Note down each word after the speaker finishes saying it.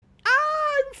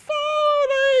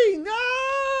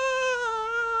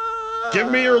Give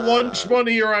me your lunch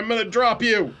money or I'm gonna drop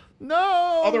you.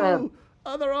 No. Other arm.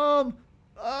 Other arm.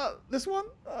 This one.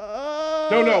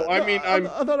 No. I mean,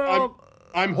 other arm.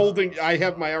 I'm holding. I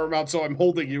have my arm out, so I'm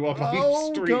holding you up on the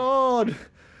Oh street. God!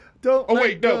 Don't Oh let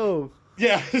wait, go. no.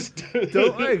 Yeah.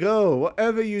 Don't let go.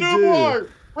 Whatever you do. More.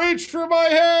 Reach for my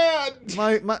hand.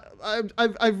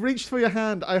 I've reached for your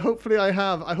hand. Hopefully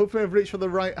I've reached for the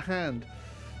right hand.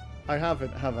 I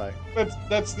haven't, have I?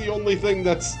 That's the only thing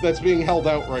that's being held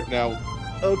out right now.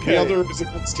 Okay. The other is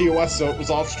against TOS, so it was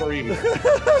off stream.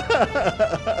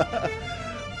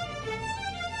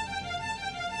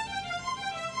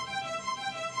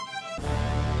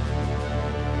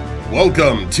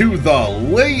 Welcome to the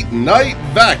Late Night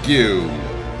Vacuum.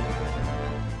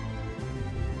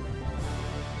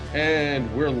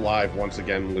 And we're live once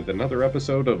again with another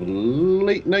episode of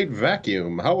Late Night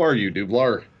Vacuum. How are you,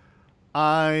 Dublar?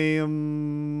 I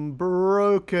am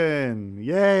broken.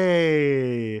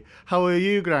 Yay! How are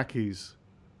you, Grackies?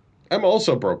 I'm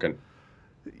also broken.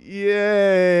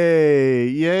 Yay!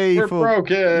 Yay We're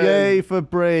broken. Yay for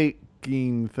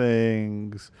breaking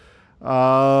things.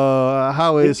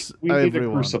 How is we need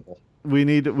everyone? a crucible. We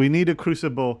need a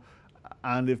crucible,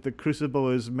 and if the crucible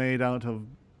is made out of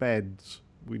beds,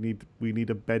 we need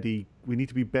a beddy. We need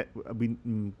to be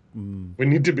We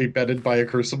need to be bedded by a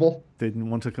crucible.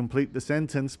 Didn't want to complete the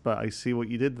sentence, but I see what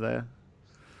you did there.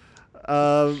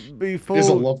 Before It's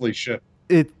a lovely ship.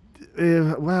 They've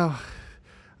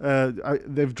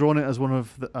drawn it as one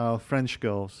of our French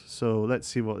girls, so let's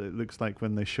see what it looks like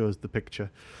when they show us the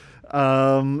picture.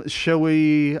 Shall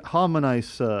we harmonize,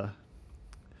 sir?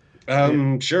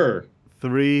 Sure.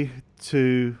 3,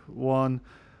 2, 1.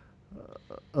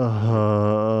 Oh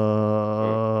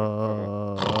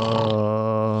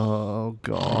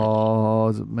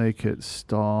God! Make it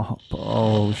stop!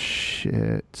 Oh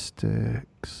shit!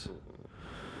 Sticks.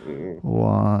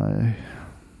 Why?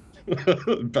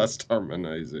 Best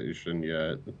harmonization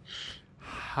yet.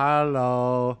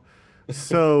 Hello.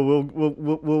 So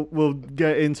we'll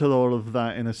get into all of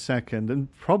that in a second,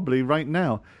 and probably right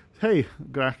now. Hey,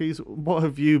 Grackies, what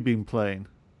have you been playing?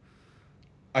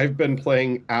 I've been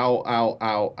playing Ow, Ow,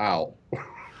 Ow, Ow.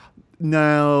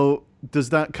 Now, does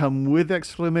that come with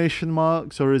exclamation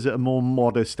marks, or is it a more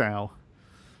modest ow?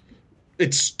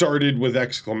 It started with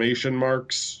exclamation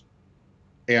marks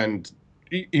and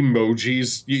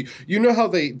emojis. You know how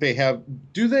they have,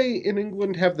 do they in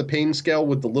England have the pain scale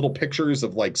with the little pictures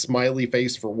of like smiley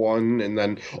face for 1 and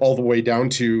then all the way down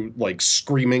to like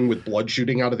screaming with blood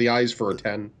shooting out of the eyes for a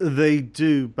 10? They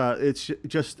do, but it's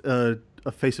just a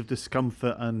face of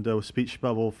discomfort and a speech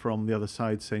bubble from the other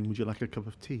side saying, "Would you like a cup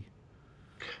of tea?"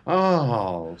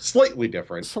 Oh, slightly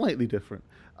different. Slightly different.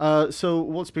 So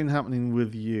what's been happening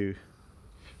with you?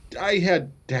 I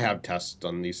had to have tests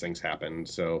on these things happen,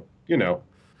 so, you know.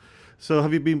 So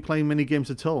have you been playing many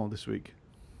games at all this week?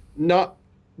 Not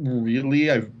really.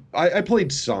 I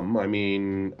played some. I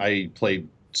mean, I played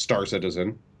Star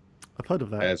Citizen. I've heard of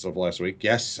that. As of last week.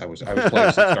 Yes, I was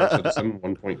playing Star Citizen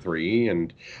 1.3,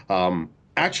 and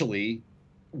actually,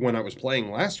 when I was playing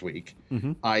last week,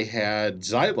 I had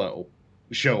Xylo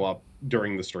show up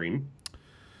during the stream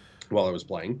while I was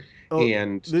playing. Oh,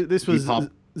 and this was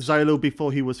Xylo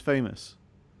before he was famous.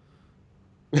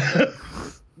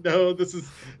 No, this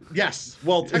is... Yes.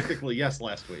 Well, technically, yes,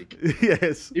 last week.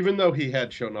 Yes. Even though he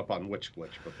had shown up on Witch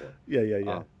Glitch before.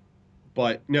 Yeah.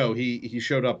 But no, he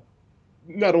showed up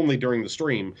not only during the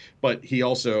stream, but he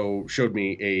also showed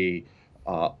me a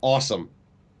awesome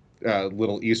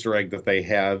little Easter egg that they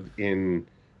have in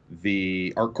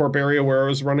the ArcCorp area where I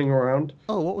was running around.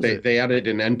 Oh, what was it? They added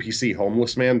an NPC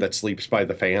homeless man that sleeps by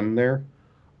the fan there.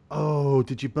 Oh,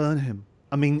 did you burn him?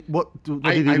 I mean, what did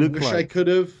he look like? I wish I could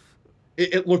have.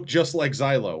 It looked just like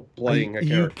Xylo playing a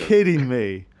character. Are you kidding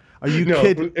me? Are you no,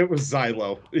 kidding? It was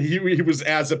Xylo. He was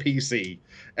as a PC,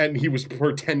 and he was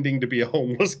pretending to be a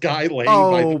homeless guy laying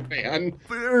by the fan.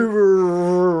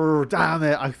 Damn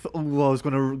it! I thought I was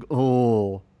gonna.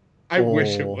 I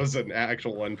wish it was an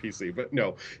actual NPC, but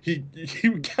no. He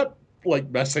kept like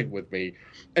messing with me,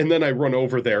 and then I run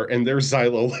over there, and there's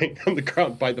Xylo laying on the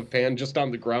ground by the fan, just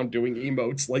on the ground doing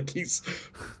emotes, like he's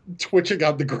twitching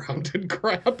on the ground and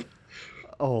crap.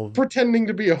 Oh. Pretending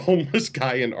to be a homeless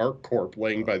guy in ArcCorp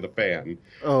laying by the fan.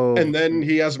 Oh. And then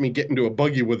he has me get into a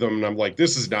buggy with him, and I'm like,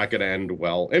 this is not going to end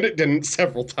well. And it didn't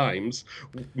several times,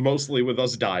 mostly with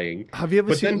us dying. Have you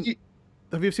ever seen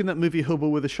that movie Hobo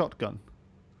with a Shotgun?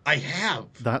 I have.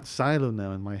 That's Xylo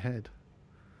now in my head.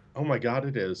 Oh my God,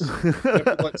 it is.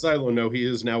 Let Xylo know he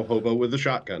is now Hobo with a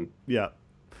Shotgun. Yeah.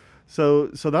 So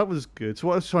that was good. So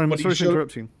what? Sorry, I'm sorry for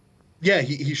interrupting. Yeah,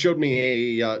 he showed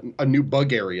me a new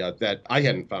bug area that I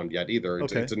hadn't found yet either.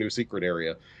 Okay. It's a new secret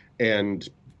area, and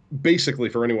basically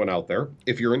for anyone out there,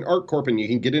 if you're in ArcCorp and you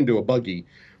can get into a buggy,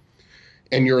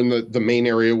 and you're in the main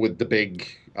area with the big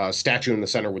statue in the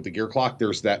center with the gear clock,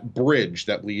 there's that bridge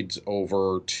that leads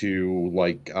over to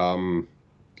like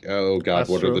oh god,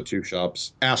 what are the Astro. two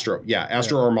shops? Astro, yeah,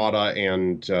 Astro Armada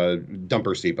and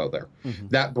Dumpers Depot there. Hmm.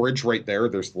 That bridge right there,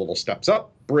 there's little steps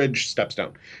up, bridge, steps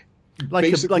down. Like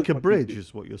a What you bridge do-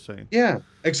 is what you're saying. yeah,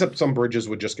 except some bridges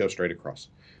would just go straight across.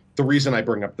 The reason I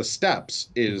bring up the steps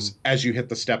is as you hit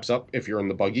the steps up, if you're in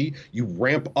the buggy, you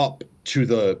ramp up to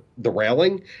the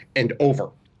railing and over.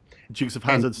 Dukes of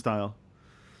And Hazzard style.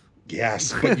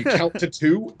 yes, but you count to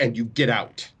two and you get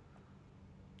out.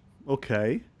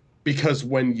 Okay. Because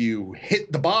when you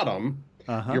hit the bottom,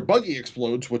 Uh-huh. your buggy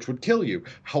explodes, which would kill you.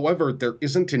 However, there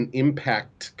isn't an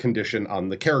impact condition on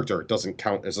the character. It doesn't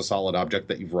count as a solid object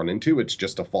that you've run into. It's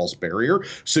just a false barrier.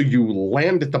 So you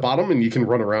land at the bottom and you can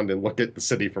run around and look at the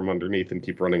city from underneath and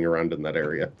keep running around in that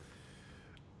area.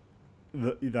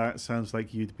 That sounds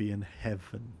like you'd be in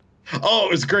heaven. Oh,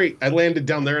 it was great. I landed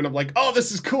down there and I'm like, oh,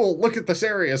 this is cool. Look at this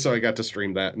area. So I got to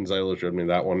stream that and Xylo showed me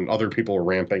that one. Other people were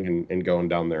ramping and going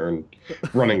down there and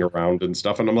running around and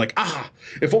stuff. And I'm like,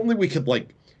 if only we could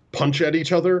like punch at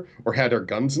each other or had our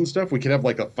guns and stuff, we could have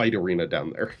like a fight arena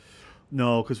down there.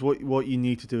 No, because what you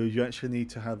need to do is you actually need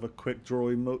to have a quick draw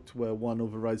emote where one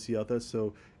overrides the other.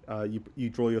 So you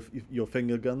draw your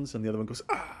finger guns and the other one goes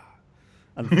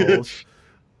and falls.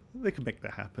 They can make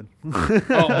that happen.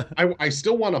 Oh, I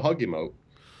still want a hug emote,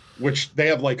 which they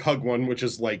have like hug one, which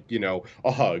is like,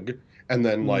 a hug. And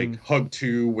then like hug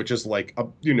two, which is like,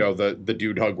 the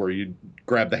dude hug where you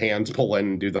grab the hands, pull in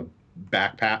and do the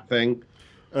back pat thing.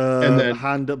 And then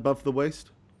hand above the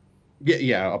waist.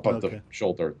 yeah, above the Okay.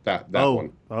 shoulder. That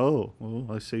one. Oh,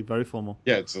 I see. Very formal.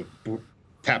 Yeah, it's a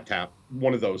tap tap.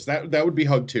 One of those. That would be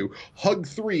hug two. Hug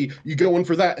three, you go in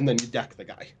for that, and then you deck the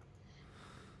guy.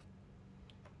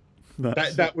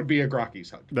 That would be a Grocky's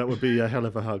hug. That would be a hell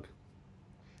of a hug.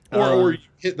 Or you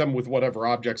hit them with whatever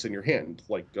objects in your hand,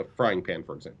 like a frying pan,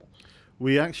 for example.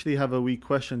 We actually have a wee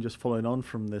question just following on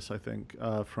from this, I think,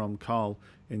 from Carl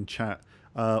in chat.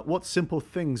 What simple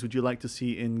things would you like to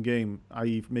see in game,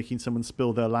 i.e. making someone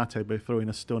spill their latte by throwing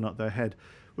a stone at their head?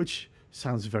 Which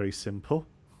sounds very simple.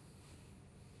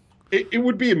 It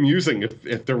would be amusing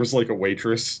if there was like a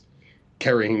waitress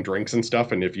carrying drinks and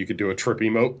stuff, and if you could do a trip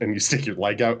emote and you stick your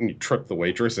leg out and you trip the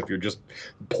waitress, if you're just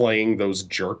playing those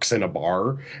jerks in a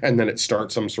bar and then it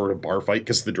starts some sort of bar fight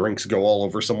because the drinks go all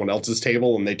over someone else's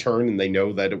table and they turn and they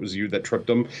know that it was you that tripped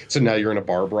them, so now you're in a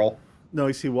bar brawl. No,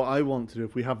 you see, what I want to do,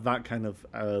 if we have that kind of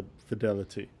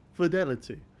fidelity, is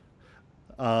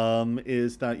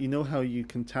that, you know how you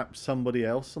can tap somebody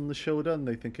else on the shoulder and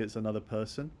they think it's another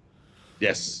person?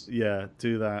 Yes. Yeah,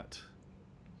 do that.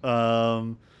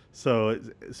 So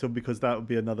because that would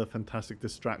be another fantastic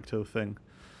distracto thing.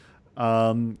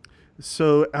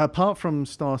 So apart from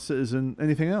Star Citizen,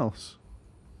 anything else?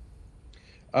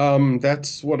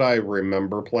 That's what I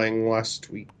remember playing last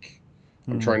week.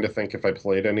 I'm trying to think if I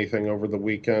played anything over the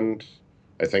weekend.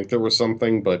 I think there was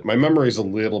something, but my memory's a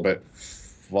little bit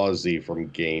fuzzy from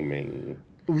gaming.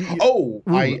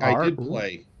 I did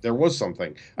play. There was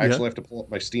something. I actually have to pull up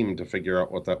my Steam to figure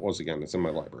out what that was again. It's in my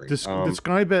library.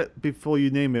 Describe it before you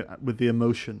name it with the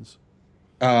emotions.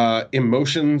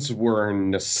 Emotions were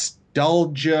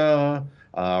nostalgia,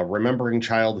 remembering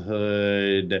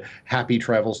childhood, happy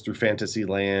travels through fantasy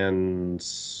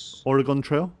lands. Oregon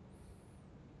Trail?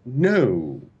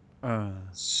 No.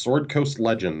 Sword Coast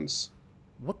Legends.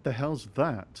 What the hell's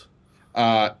that?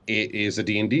 It is a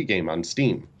D&D game on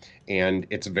Steam, and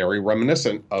it's very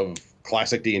reminiscent of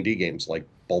classic D&D games like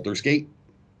Baldur's Gate.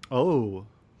 Oh.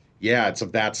 Yeah, it's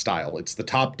of that style. It's the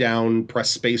top-down,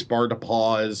 press spacebar to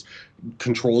pause,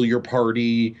 control your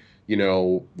party,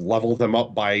 level them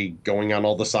up by going on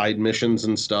all the side missions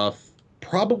and stuff.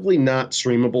 Probably not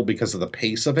streamable because of the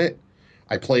pace of it.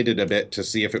 I played it a bit to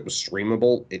see if it was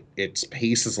streamable. Its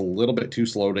pace is a little bit too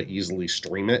slow to easily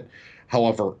stream it.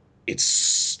 However,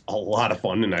 it's a lot of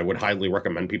fun, and I would highly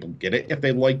recommend people get it if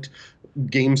they liked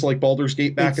games like Baldur's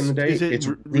Gate back in the day. It's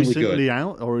really recently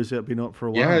out, or has it been out for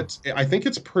a while? Yeah, I think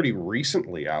it's pretty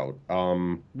recently out.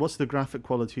 What's the graphic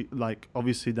quality like?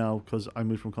 Obviously now, because I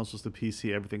moved from consoles to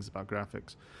PC, everything's about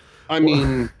graphics. I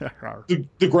mean, the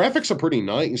graphics are pretty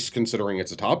nice considering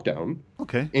it's a top-down.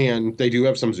 Okay. And they do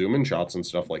have some zoom-in shots and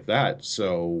stuff like that.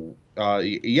 So,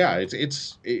 yeah,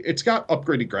 it's got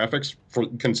upgraded graphics for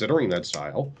considering that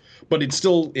style, but it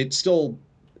still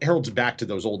heralds back to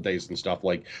those old days and stuff.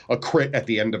 Like a crit at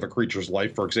the end of a creature's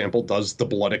life, for example, does the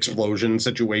blood explosion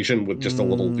situation with just a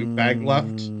little loot bag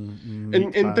left.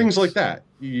 and things like bags.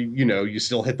 that. You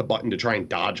still hit the button to try and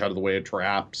dodge out of the way of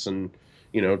traps and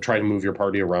try to move your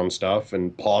party around stuff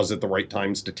and pause at the right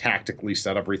times to tactically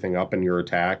set everything up in your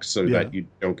attacks so Yeah, that you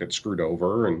don't get screwed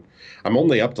over. And I'm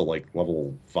only up to like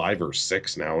level 5 or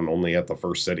 6 now and only at the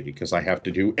first city because I have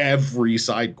to do every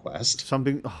side quest.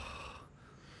 something.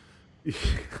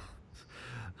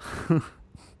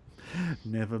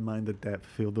 Never mind the depth,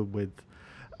 feel the width.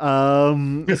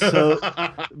 So,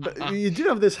 but you do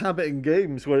have this habit in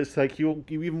games where it's like you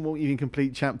even won't even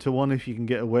complete chapter one if you can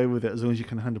get away with it, as long as you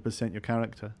can 100% your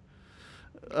character.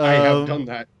 I have Um, done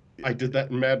that. I did that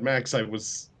in Mad Max. I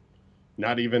was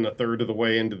not even a third of the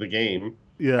way into the game.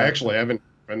 I yeah, actually haven't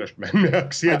finished Mad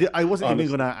Max yet, I wasn't even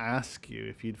honestly. gonna ask you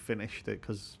if you'd finished it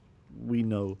because we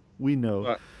know.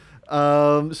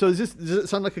 Uh, So does it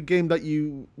sound like a game that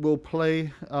you will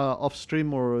play off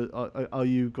stream, or are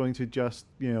you going to just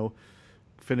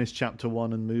finish chapter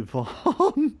one and move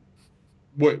on?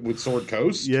 what with Sword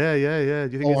Coast? Yeah. Do you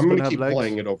think Oh, it's I'm going going to to have keep legs?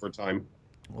 playing it over time.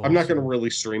 I'm not going to Awesome. really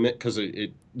stream it because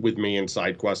it with me and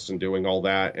side quests and doing all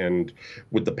that, and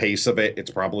with the pace of it,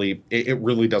 it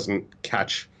really doesn't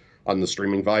catch on the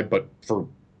streaming vibe. But for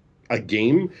a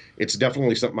game, it's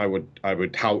definitely something I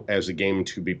would tout as a game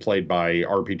to be played by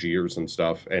RPGers and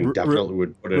stuff, and R- r- definitely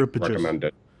would put it Ripagers. recommend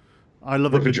it. I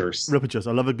love a good Ripagers. Ripagers.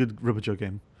 I love a good Ripager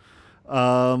game.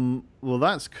 Well,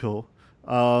 that's cool.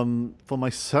 For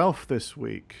myself this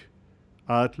week,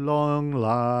 at long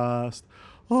last,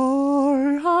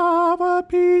 I have a I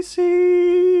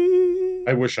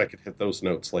PC. wish I could hit those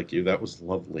notes like you. That was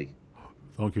lovely.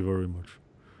 Thank you very much.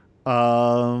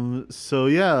 So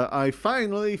yeah,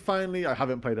 finally, I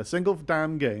haven't played a single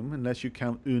damn game unless you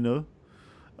count Uno.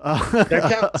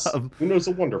 That counts. Um, Uno's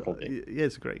a wonderful game. yeah,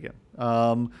 it's a great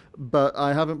game. But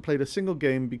I haven't played a single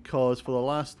game because for the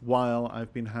last while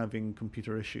I've been having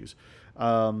computer issues.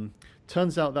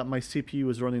 Turns out that my CPU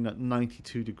is running at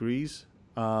 92 degrees,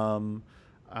 um,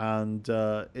 and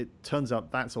it turns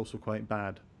out that's also quite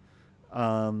bad.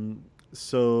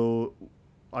 So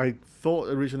I thought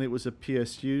originally it was a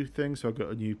PSU thing, so I got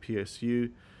a new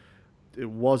PSU. It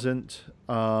wasn't.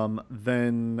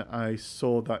 Then I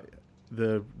saw that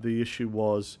the issue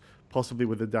was possibly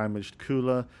with the damaged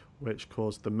cooler, which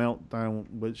caused the meltdown,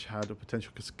 which had a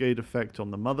potential cascade effect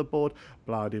on the motherboard.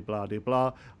 Blah de blah de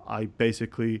blah. I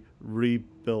basically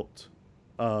rebuilt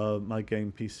my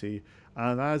game PC,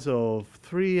 and as of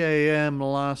 3 a.m.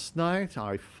 last night,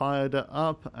 I fired it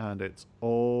up, and it's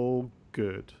all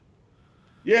good.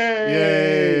 Yay!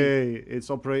 Yay! It's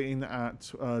operating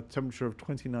at a temperature of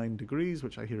 29 degrees,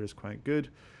 which I hear is quite good.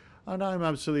 And I'm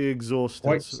absolutely exhausted.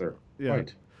 Quite, sir. Yeah,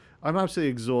 Quite. I'm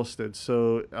absolutely exhausted.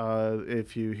 So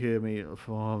if you hear me,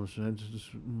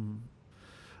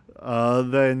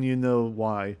 then you know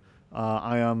why.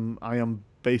 I am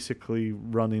basically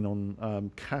running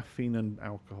on caffeine and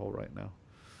alcohol right now.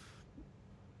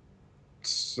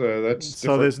 So that's So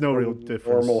different there's no real from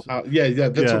normal. difference. Yeah.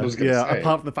 That's what I Yeah, was gonna yeah. say.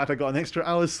 Apart from the fact I got an extra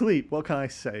hour's sleep, what can I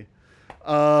say?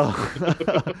 Uh,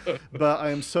 but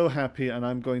I am so happy, and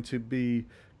I'm going to be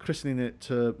christening it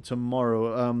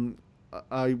tomorrow.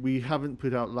 We haven't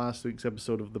put out last week's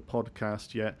episode of the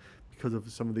podcast yet because of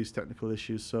some of these technical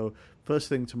issues. So first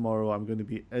thing tomorrow, I'm going to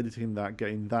be editing that,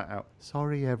 getting that out.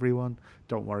 Sorry, everyone.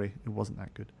 Don't worry, it wasn't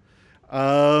that good.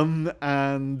 And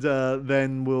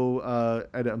then we'll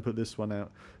edit and put this one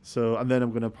out. So and then I'm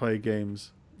going to play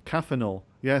games. Caffeinol.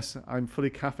 Yes, I'm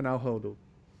fully caffeinol hodl.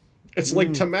 It's like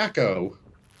Mm. tobacco.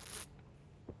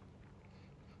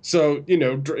 So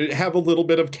have a little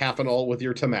bit of caffeinol with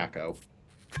your tobacco.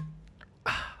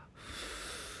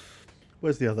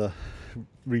 Where's the other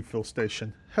refill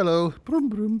station? Hello. Brum,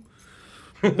 brum.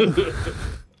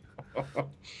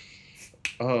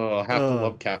 Oh, have to Uh,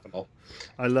 love caffeinol.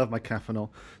 I love my caffeinol.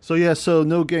 So yeah, so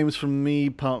no games from me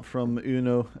apart from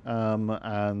Uno,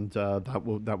 and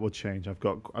that will change. I've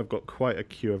got quite a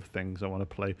queue of things I want to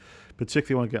play.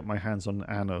 Particularly want to get my hands on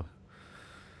Anno,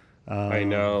 I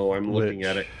know. I'm looking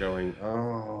at which it, going,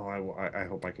 "Oh, I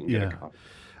hope I can get a yeah.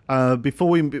 copy." Before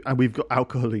we've got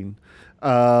Alcoholine,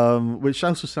 which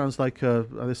also sounds like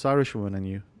this Irish woman I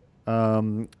knew.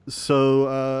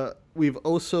 So we've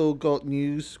also got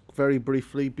news very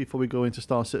briefly before we go into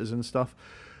Star Citizen stuff.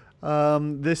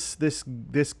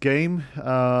 This game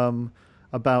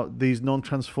about these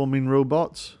non-transforming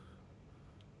robots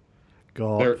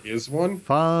got There is one.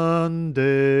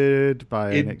 funded by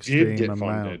an It did extreme get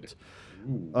funded.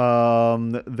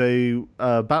 amount. Ooh. They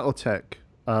BattleTech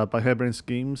by Harebrained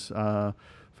Schemes,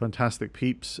 fantastic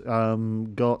peeps,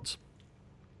 got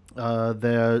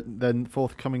their then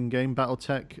forthcoming game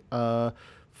BattleTech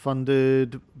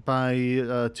funded by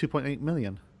 2.8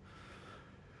 million.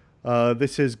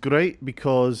 This is great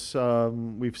because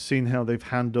we've seen how they've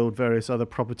handled various other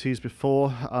properties before.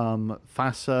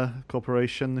 FASA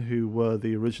Corporation, who were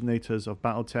the originators of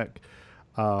BattleTech,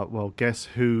 well, guess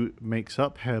who makes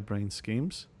up Harebrained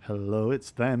Schemes? Hello,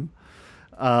 it's them.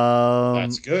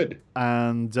 That's good.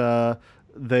 And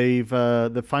they've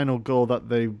the final goal that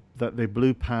they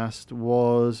blew past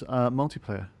was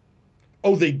multiplayer.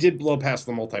 Oh, they did blow past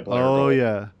the multiplayer Oh goal.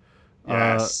 yeah.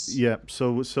 Yes. Yeah.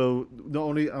 So not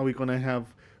only are we going to have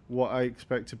what I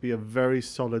expect to be a very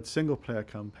solid single player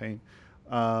campaign,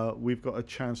 we've got a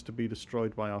chance to be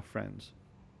destroyed by our friends.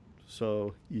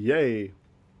 So yay!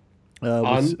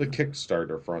 On the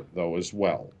Kickstarter front, though, as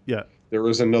well, Yeah. there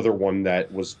is another one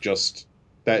that was just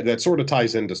that sort of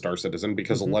ties into Star Citizen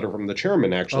because a letter from the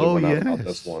chairman actually went out about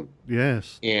this one.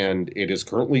 Yes. And it is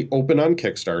currently open on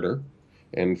Kickstarter.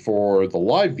 And for the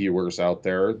live viewers out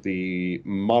there, the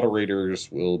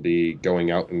moderators will be going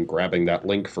out and grabbing that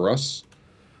link for us.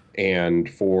 And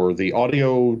for the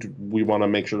audio, we want to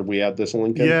make sure we add this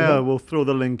link in. Yeah, we'll throw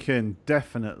the link in,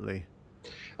 definitely.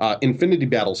 Infinity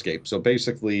Battlescape. So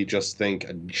basically, just think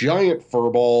a giant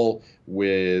furball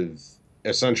with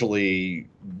essentially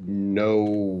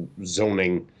no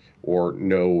zoning or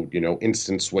no,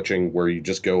 instant switching where you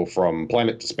just go from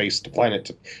planet to space to planet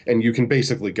and you can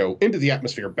basically go into the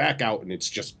atmosphere, back out, and it's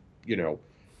just,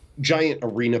 giant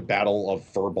arena battle of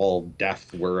furball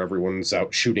death where everyone's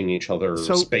out shooting each other.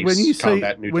 So Space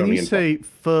combat, Newtonian. when you say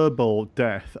furball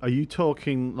death, are you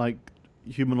talking like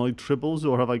humanoid tribbles,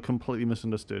 or have I completely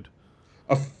misunderstood?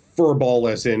 A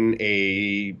furball as in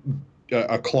a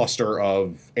cluster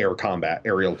of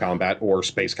aerial combat, or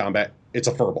space combat. It's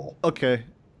a furball. Okay.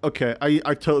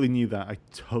 I totally knew that.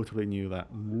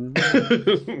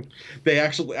 They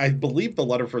actually, I believe the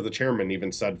letter for the chairman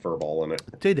even said furball in it.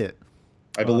 Did it?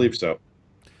 I believe so.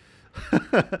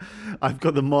 I've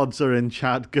got the mods are in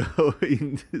chat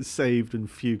going saved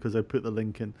and few because I put the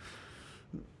link in.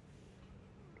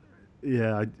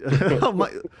 Yeah.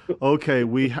 Okay.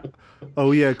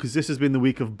 Oh yeah, because this has been the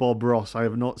week of Bob Ross. I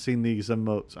have not seen these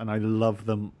emotes, and I love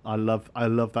them. I love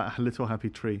that little happy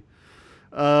tree.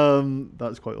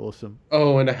 That's quite awesome.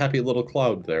 Oh, and a happy little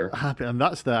cloud there. Happy, and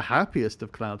that's the happiest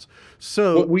of clouds.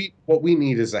 So what we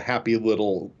need is a happy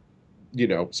little,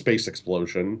 space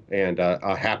explosion and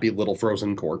a happy little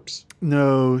frozen corpse.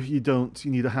 No, you don't.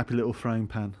 You need a happy little frying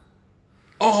pan.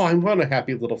 Oh, I want a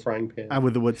happy little frying pan. And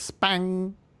with the word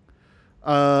spang.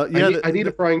 I need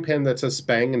a frying pan that says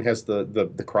spang and has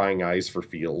the crying eyes for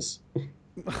feels.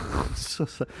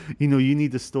 You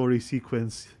need the story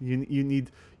sequence. You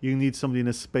need somebody in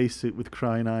a spacesuit with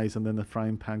crying eyes, and then the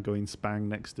frying pan going spang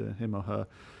next to him or her.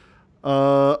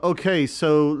 Okay,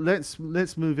 so let's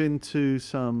move into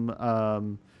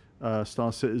some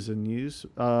Star Citizen news.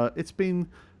 It's been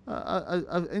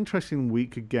an interesting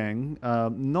week again.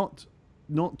 Not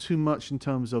too much in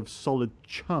terms of solid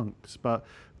chunks, but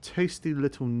tasty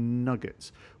little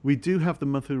nuggets. We do have the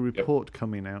monthly report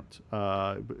coming out.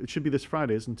 It should be this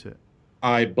Friday, isn't it?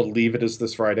 I believe it is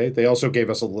this Friday. They also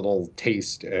gave us a little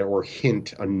taste or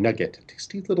hint, a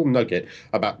tasty little nugget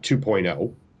about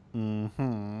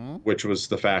 2.0, which was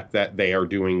the fact that they are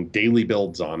doing daily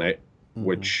builds on it,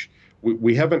 which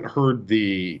we haven't heard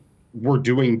we're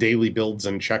doing daily builds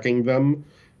and checking them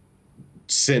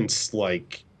since,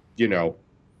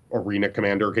 Arena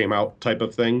Commander came out type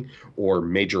of thing, or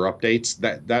major updates.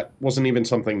 That wasn't even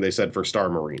something they said for Star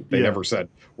Marine. They never said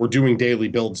we're doing daily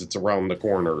builds, it's around the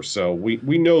corner. So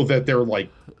we know that they're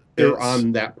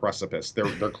on that precipice.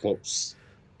 They're close.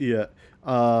 Yeah.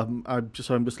 I'm just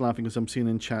laughing because I'm seeing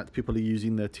in chat people are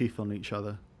using their teeth on each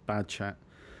other. Bad chat.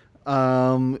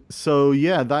 So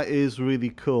yeah, that is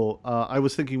really cool. I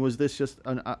was thinking, was this just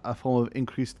a form of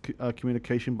increased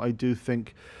communication? But I do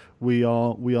think we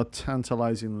are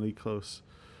tantalizingly close.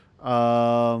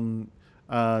 So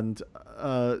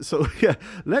yeah,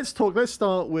 let's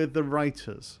start with the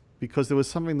writers, because there was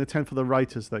something, the 10 for the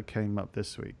writers, that came up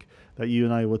this week that you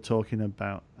and I were talking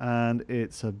about, and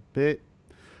it's a bit.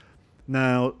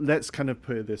 Now let's kind of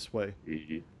put it this way.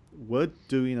 We're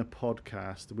doing a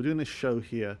podcast. We're doing a show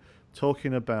here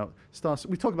talking about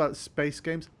we talk about space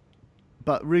games,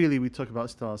 but really we talk about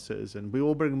Star Citizen. We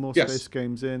all bring more space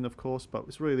games in, of course, but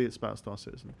it's about Star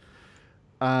Citizen.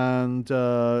 And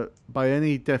by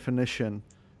any definition,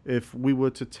 if we were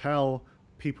to tell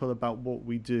people about what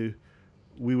we do,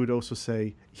 we would also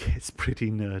say, yeah, it's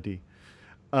pretty nerdy.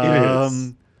 It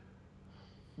is.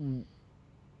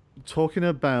 Talking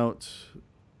about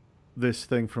this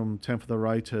thing from 10 for the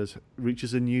Writers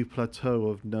reaches a new plateau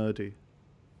of nerdy.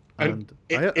 And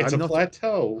it's a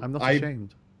plateau. I'm not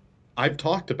ashamed. I've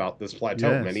talked about this plateau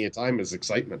Yes. many a time as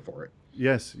excitement for it.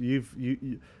 Yes,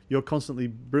 you're constantly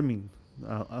brimming.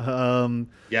 Uh, um,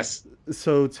 Yes.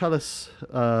 so tell us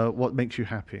what makes you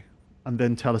happy, and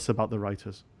then tell us about the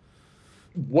writers.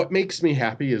 What makes me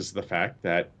happy is the fact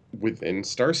that within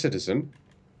Star Citizen,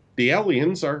 the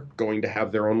aliens are going to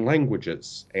have their own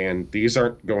languages, and these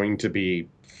aren't going to be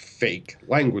fake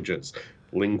languages.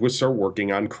 Linguists are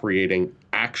working on creating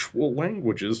actual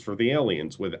languages for the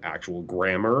aliens with actual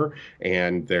grammar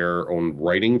and their own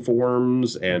writing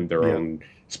forms and their Yeah, own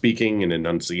speaking and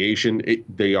enunciation.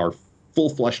 They are full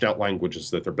fleshed out languages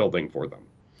that they're building for them.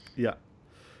 yeah.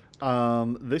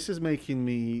 This is making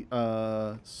me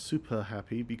super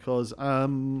happy because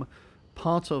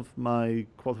part of my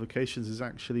qualifications is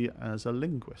actually as a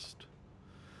linguist.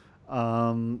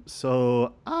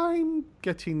 So I'm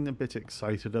getting a bit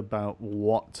excited about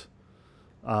what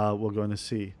we're going to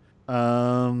see.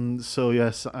 So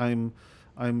yes, I'm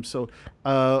so.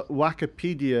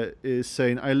 Wikipedia is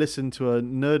saying I listened to a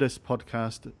Nerdist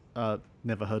podcast.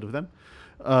 Never heard of them.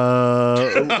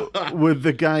 With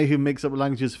the guy who makes up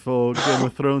languages for Game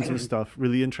of Thrones and stuff.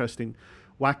 Really interesting.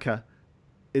 Waka,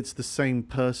 it's the same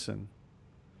person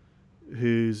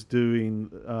who's doing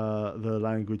the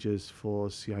languages for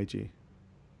CIG.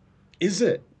 Is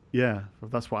it? Yeah,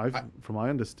 that's what I, from I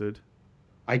understood.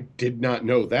 I did not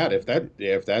know that.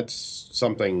 If that's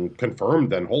something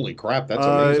confirmed, then holy crap, that's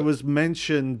amazing. It was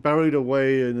mentioned, buried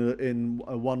away in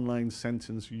a one-line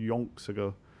sentence yonks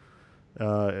ago.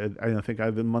 And I think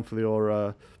either monthly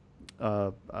or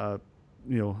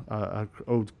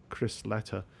old Chris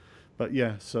letter. But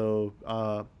yeah, so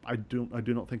I do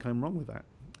not think I'm wrong with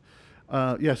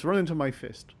that. Yes, run into my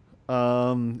fist.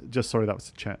 Just sorry, that was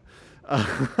the chat.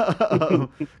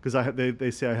 Because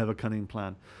they say I have a cunning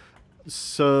plan.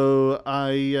 So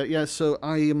so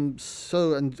I am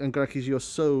so and Grakis, you're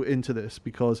so into this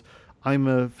because I'm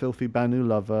a filthy Banu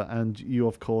lover, and you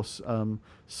of course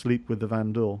sleep with the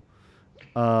Vandal.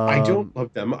 I don't Um,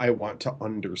 love them. I want to no,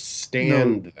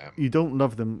 understand them. you don't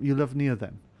love them. You love near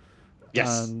them.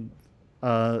 Yes. And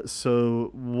so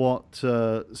what?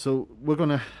 So we're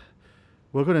gonna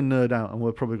nerd out, and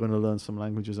we're probably going to learn some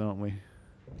languages, aren't we?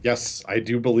 Yes, I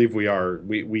do believe we are.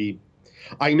 We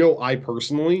I know I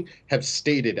personally have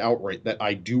stated outright that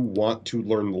I do want to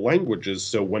learn the languages.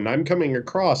 So when I'm coming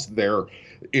across their,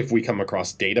 if we come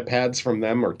across data pads from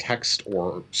them or text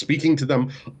or speaking to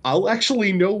them, I'll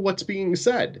actually know what's being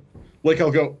said. Like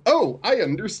I'll go, oh, I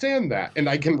understand that, and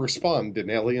I can respond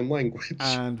in alien language.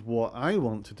 And what I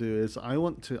want to do is I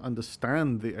want to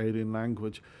understand the alien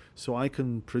language, so I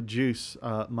can produce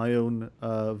my own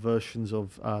versions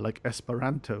of like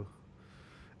Esperanto.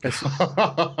 Es-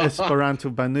 Esperanto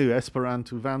Banu,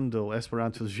 Esperanto Vandal,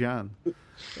 Esperanto Jan.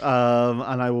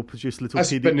 And I will produce little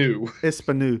Espanu.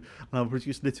 Espanu, and I'll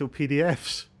produce little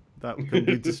PDFs that can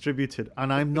be distributed.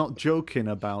 And I'm not joking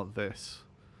about this.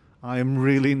 I am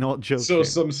really not So joking.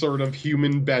 some sort of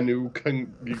human Banu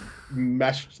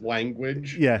meshed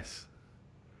language. Yes,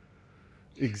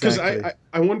 Because exactly.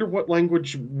 I wonder what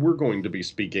language we're going to be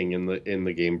speaking in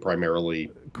the game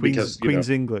primarily. Queen's Because, you know, Queen's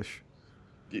English.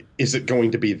 is it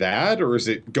going to be that, or is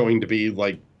it going to be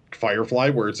like Firefly,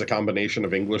 where it's a combination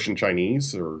of English and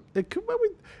Chinese? Or It could, well,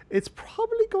 it's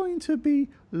probably going to be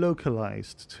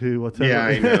localized to yeah,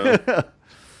 I know, whatever.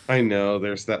 I know.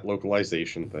 There's that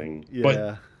localization thing, but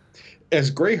Yeah. as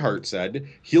Greyheart said,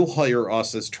 he'll hire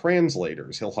us as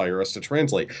translators. He'll hire us to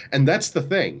translate. And that's the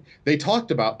thing. They talked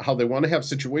about how they want to have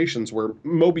situations where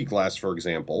Moby-Class, for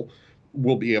example,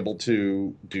 will be able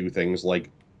to do things like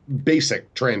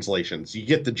basic translations. You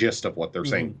get the gist of what they're Hmm.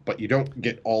 saying, but you don't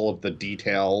get all of the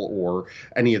detail or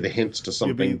any of the hints to You'll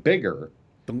something be bigger.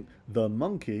 the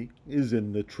monkey is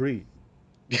in the tree.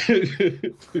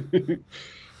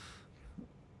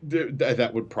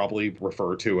 That would probably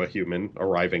refer to a human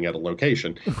arriving at a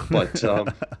location. But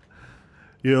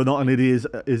You're not an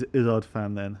Izzard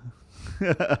fan then.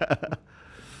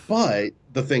 But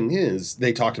the thing is,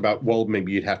 they talked about, well,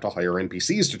 maybe you'd have to hire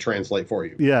NPCs to translate for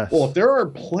you. Well, if Yes. there are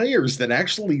players that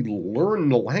actually learn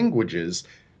the languages,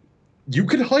 you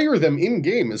could hire them in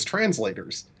game as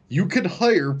translators. You could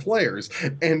hire players.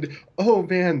 And oh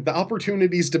man, the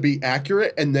opportunities to be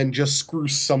accurate and then just screw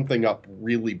something up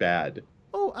really bad.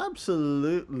 Oh,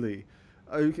 absolutely.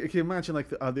 I can imagine like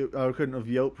our equivalent of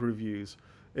Yelp reviews.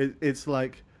 It's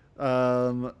like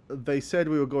they said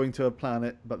we were going to a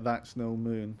planet, but that's no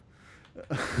moon.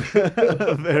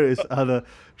 Various other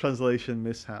translation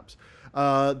mishaps.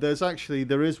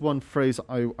 There is one phrase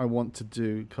I want to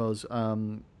do because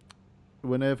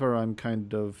whenever I'm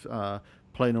kind of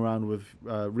playing around with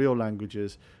real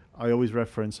languages, I always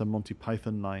reference a Monty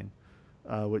Python line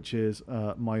which is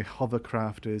my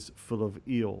hovercraft is full of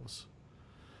eels.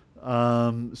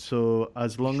 So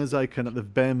as long as I can, at the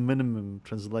bare minimum,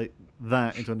 translate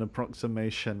that into an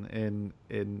approximation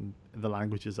in the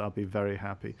languages, I'll be very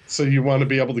happy. So you want to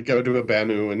be able to go to a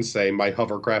Banu and say, "My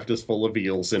hovercraft is full of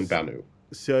eels" in Banu.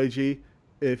 CIG,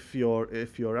 if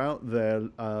you're out there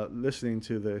listening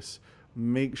to this,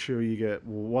 make sure you get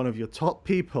one of your top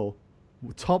people.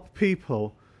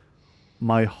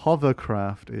 My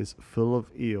hovercraft is full of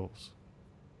eels.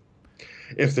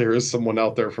 If there is someone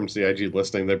out there from CIG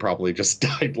listening, they probably just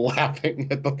died laughing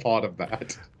at the thought of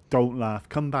that. Don't laugh.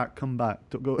 Come back.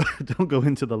 Don't go. Don't go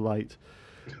into the light.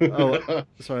 Oh,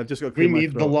 sorry. I've just got to clear We my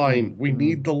need the throat. line. We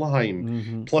need the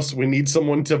line. Plus, we need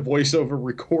someone to voice over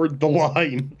record the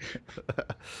line.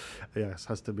 Yes,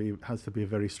 has to be a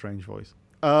very strange voice.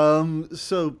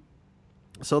 So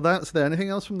that's there. Anything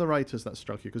else from the writers that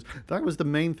struck you? Because that was the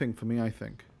main thing for me, I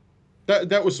think.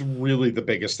 That was really the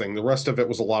biggest thing. The rest of it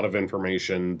was a lot of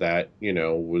information that,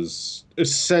 was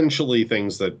essentially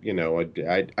things that,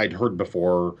 I'd heard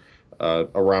before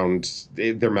around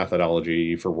their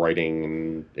methodology for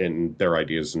writing and their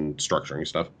ideas and structuring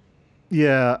stuff.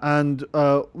 Yeah, and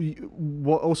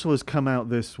what also has come out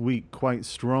this week quite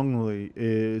strongly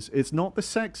is it's not the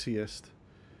sexiest,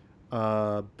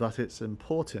 but it's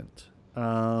important.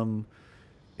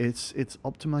 It's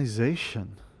optimization.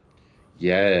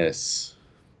 Yes.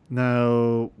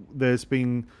 Now, there's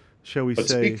been, shall we But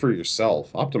say... speak for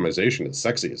yourself. Optimization is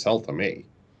sexy as hell to me.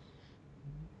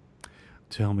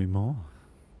 Tell me more.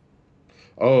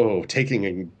 Oh, taking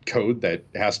a code that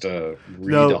has to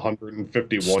read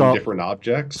 151 different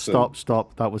objects?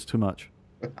 Stop. That was too much.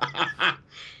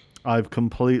 I've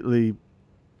completely...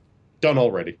 Done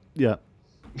already. Yeah.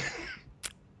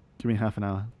 Give me half an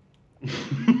hour.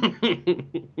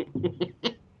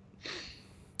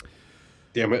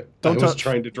 Damn it. Don't I was touch.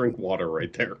 trying to drink water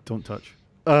right there. Don't touch.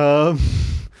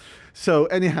 So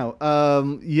anyhow,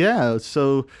 yeah,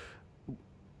 so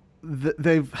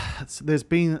there's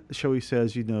been, shall we say,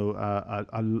 as you know,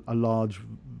 a large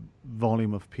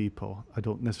volume of people. I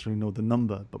don't necessarily know the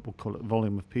number, but we'll call it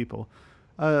volume of people,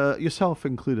 yourself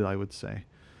included, I would say,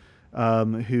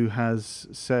 who has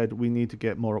said we need to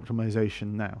get more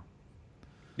optimization now.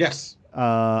 Yes.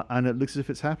 And it looks as if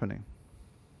it's happening.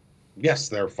 Yes,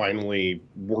 they're finally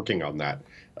working on that.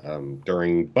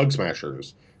 During Bug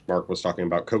Smashers, Mark was talking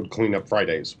about Code Cleanup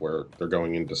Fridays, where they're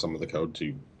going into some of the code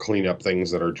to clean up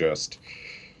things that are just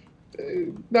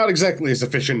not exactly as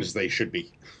efficient as they should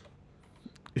be.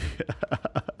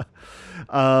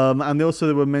 And also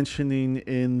they were mentioning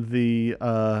in the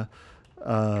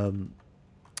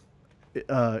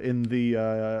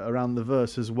around the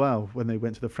verse as well, when they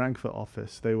went to the Frankfurt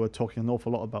office, they were talking an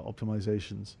awful lot about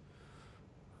optimizations.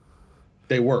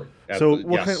 They were. So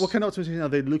what kind of optimization are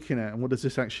they looking at, and what does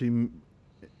this actually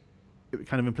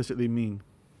kind of implicitly mean?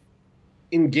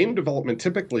 In game development,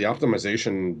 typically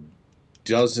optimization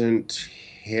doesn't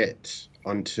hit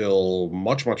until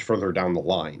much, much further down the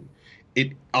line.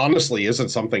 It honestly isn't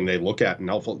something they look at in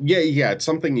Alpha. Yeah, it's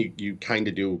something you kind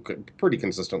of do pretty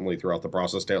consistently throughout the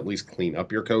process to at least clean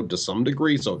up your code to some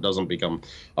degree so it doesn't become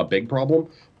a big problem.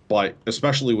 But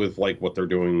especially with like what they're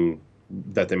doing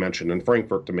that they mentioned in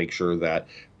Frankfurt, to make sure that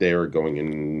they're going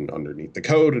in underneath the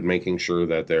code and making sure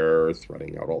that they're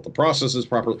threading out all the processes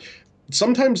properly.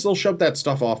 Sometimes they'll shove that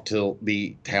stuff off till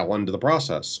the tail end of the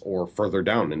process or further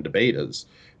down into betas,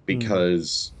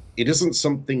 because it isn't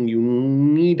something you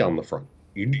need on the front.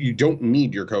 You don't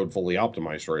need your code fully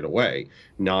optimized right away,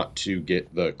 not to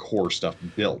get the core stuff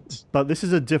built. But this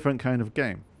is a different kind of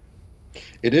game.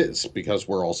 It is, because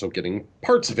we're also getting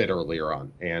parts of it earlier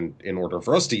on. And in order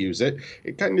for us to use it,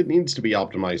 it kind of needs to be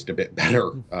optimized a bit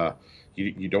better.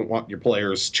 You don't want your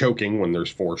players choking when there's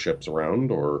 4 ships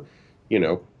around, or,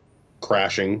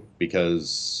 crashing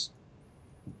because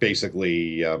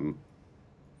basically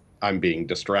I'm being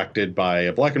distracted by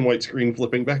a black and white screen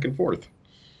flipping back and forth.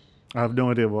 I have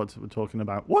no idea what we're talking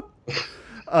about. What?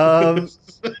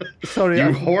 Sorry,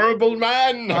 you horrible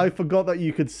man! I forgot that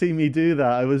you could see me do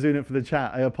that. I was doing it for the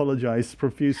chat. I apologize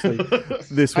profusely.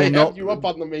 This will have you up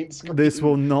on the main screen. This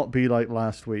will not be like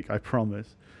last week, I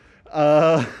promise.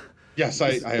 Yes,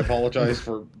 I apologize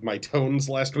for my tones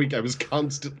last week. I was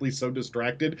constantly so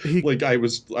distracted. I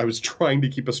was trying to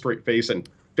keep a straight face and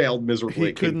failed miserably.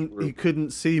 He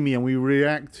couldn't see me, and we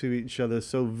react to each other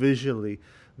so visually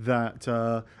that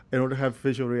in order to have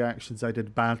visual reactions, I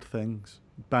did bad things.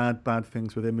 Bad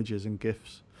things with images and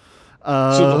GIFs.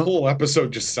 So the whole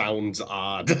episode just sounds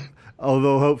odd.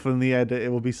 Although hopefully in the edit it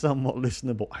will be somewhat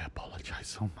listenable. I apologize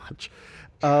so much.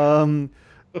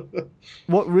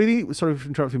 What really, sorry for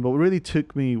interrupting, but what really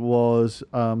took me was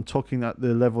talking at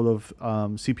the level of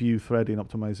CPU threading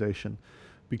optimization,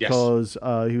 Yes. because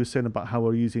he was saying about how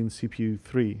we're using CPU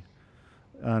 3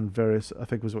 and various, I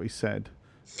think was what he said.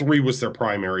 3 was their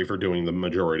primary for doing the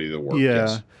majority of the work. Yeah.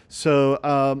 Yes.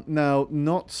 So now,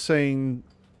 not saying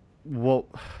what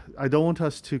I don't want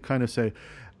us to kind of say,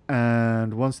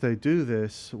 and once they do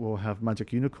this, we'll have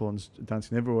magic unicorns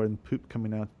dancing everywhere and poop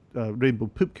coming out, rainbow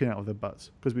poop coming out of their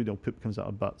butts, because we know poop comes out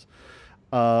of butts.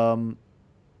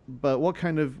 But what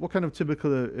kind of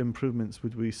typical improvements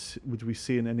would we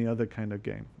see in any other kind of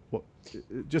game? What,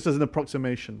 just as an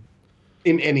approximation?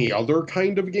 In any other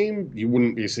kind of game, you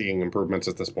wouldn't be seeing improvements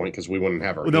at this point because we wouldn't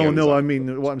have our No, hands no. on I it.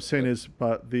 mean, what I'm saying is,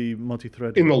 but the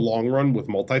multi-threading. In the long run, with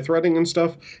multi-threading and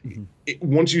stuff, Mm-hmm.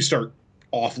 once you start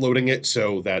offloading it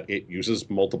so that it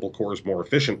uses multiple cores more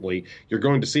efficiently, you're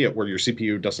going to see it where your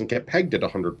CPU doesn't get pegged at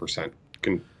 100%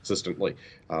 consistently.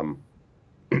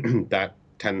 That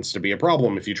tends to be a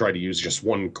problem if you try to use just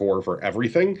one core for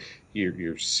everything.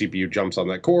 Your CPU jumps on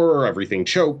that core, everything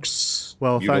chokes.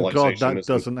 Well, thank God Utilization that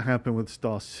isn't. doesn't happen with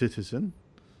Star Citizen.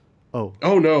 Oh,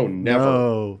 Oh no, never.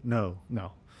 no, no,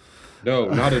 no. No,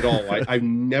 not at all. I've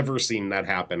never seen that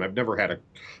happen. I've never had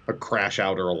a crash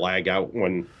out or a lag out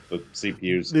when the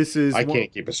CPUs. This is I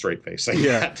can't keep a straight face saying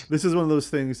yeah. that. This is one of those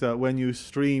things that when you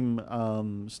stream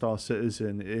Star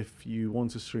Citizen, if you want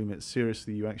to stream it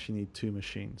seriously, you actually need two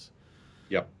machines.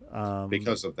 Yep. Um,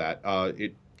 Because of that,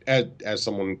 it as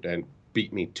someone and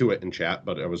beat me to it in chat,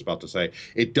 but I was about to say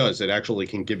it does. It actually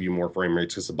can give you more frame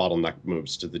rates because the bottleneck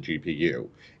moves to the GPU,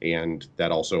 and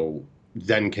that also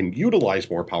then can utilize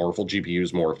more powerful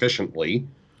GPUs more efficiently,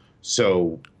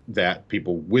 so that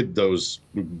people with those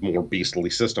more beastly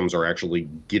systems are actually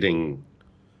getting,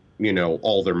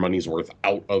 all their money's worth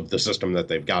out of the system that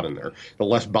they've got in there. The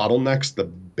less bottlenecks, the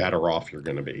better off you're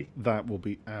going to be. that will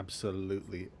be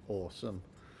absolutely awesome.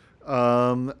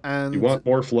 And You want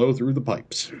more flow through the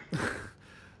pipes.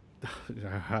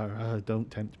 don't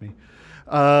tempt me.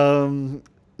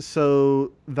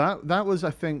 So that was,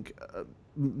 I think,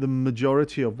 the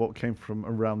majority of what came from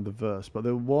around the verse. But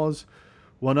there was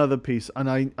one other piece,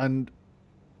 and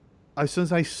as soon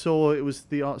as I saw it was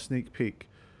the art sneak peek,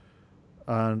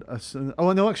 and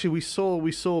actually we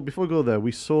saw before we go there,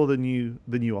 we saw the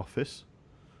new office.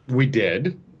 We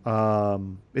did. It's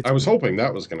I was hoping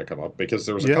that was going to come up because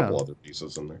there was a couple other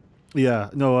pieces in there. Yeah,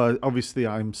 no, obviously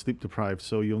I'm sleep deprived,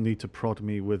 so you'll need to prod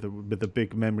me with a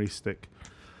big memory stick.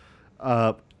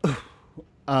 It's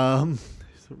the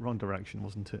wrong direction,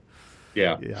 wasn't it?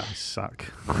 Yeah. Yeah, I suck.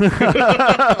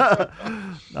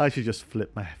 I should just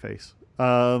flip my face.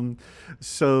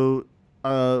 So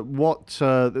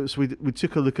we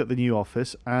took a look at the new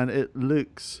office, and it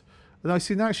looks. And I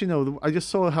see. Actually, no. I just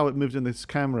saw how it moved in this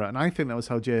camera, and I think that was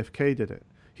how JFK did it.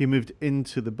 He moved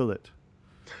into the bullet.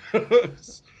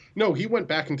 No, he went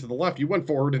back into the left. You went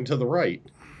forward and to the right.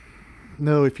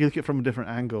 No, if you look at it from a different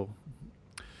angle.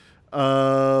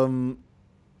 Hang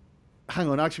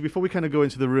on, actually, before we kind of go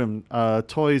into the room,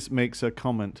 Toys makes a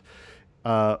comment,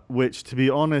 which, to be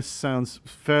honest, sounds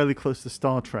fairly close to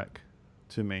Star Trek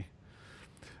to me.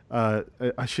 I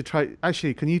should try.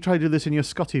 Actually, can you try to do this in your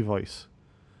Scotty voice?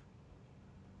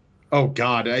 Oh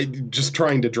God, I'm just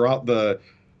trying to draw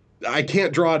I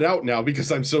can't draw it out now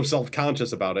because I'm so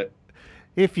self-conscious about it.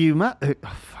 If you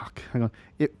fuck, hang on.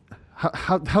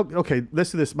 Okay,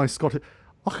 let's do this. My Scottish.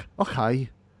 Okay.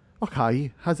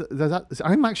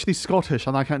 I'm actually Scottish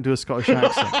and I can't do a Scottish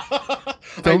accent.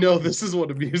 I know this is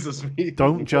what amuses me.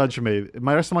 Don't judge me.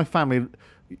 My rest of my family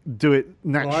do it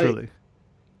naturally.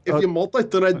 If you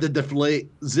multi-thread the deflate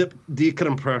zip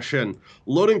decompression,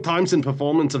 loading times and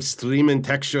performance of streaming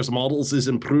textures models is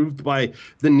improved by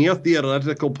the near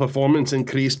theoretical performance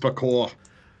increase per core.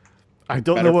 I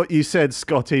don't know what you said,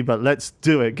 Scotty, but let's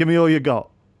do it. Give me all you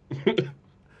got.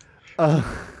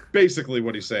 Basically,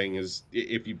 what he's saying is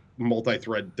if you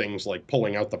multi-thread things like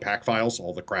pulling out the pack files,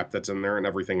 all the crap that's in there and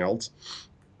everything else,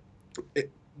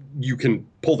 you can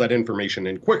pull that information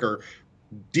in quicker,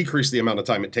 decrease the amount of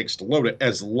time it takes to load it,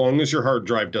 as long as your hard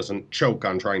drive doesn't choke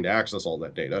on trying to access all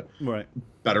that data. Right.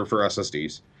 Better for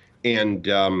SSDs. And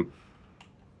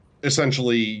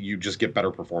essentially, you just get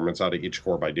better performance out of each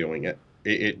core by doing it.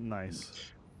 Nice.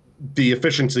 The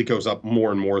efficiency goes up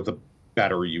more and more the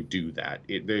better you do that.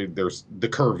 The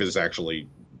curve is actually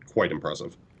quite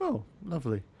impressive. Oh,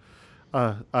 lovely.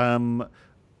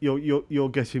 You're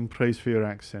getting praise for your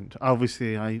accent.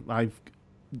 Obviously, I've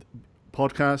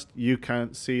podcast. You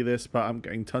can't see this, but I'm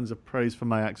getting tons of praise for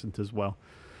my accent as well.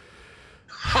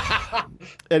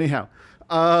 Anyhow,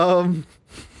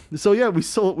 so yeah, we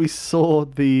saw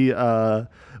the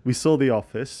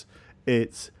office.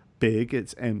 It's big,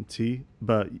 it's empty,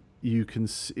 but you can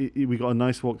see, we got a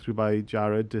nice walkthrough by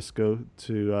Jared Disco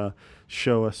to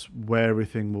show us where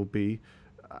everything will be,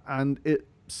 and it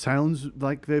sounds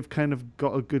like they've kind of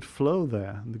got a good flow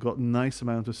there. They've got a nice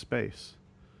amount of space.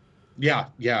 Yeah.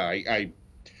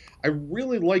 I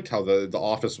really liked how the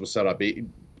office was set up.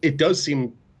 It does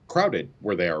seem crowded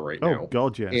where they are right Oh now.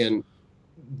 God, yes. And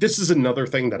this is another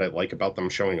thing that I like about them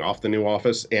showing off the new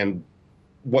office. And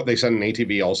what they said in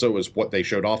ATV also is what they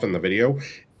showed off in the video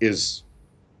is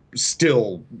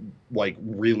still like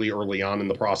really early on in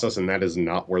the process, and that is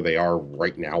not where they are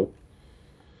right now.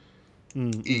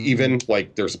 Even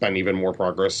like there's been even more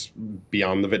progress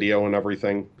beyond the video and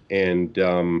everything. And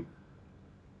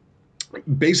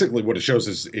basically what it shows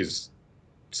is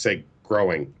say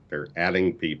growing. They're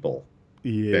adding people.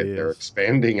 Yes. They're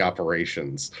expanding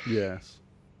operations. Yes.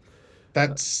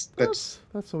 That's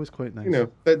always quite nice. You know,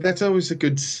 that's always a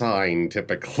good sign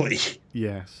typically.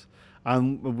 Yes.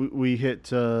 And we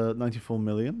hit 94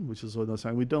 million, which is another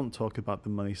sign. We don't talk about the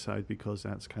money side because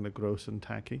that's kind of gross and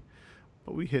tacky.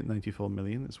 But we hit 94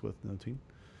 million. It's worth noting.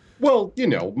 Well, you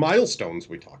know, milestones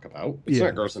we talk about. It's Yeah.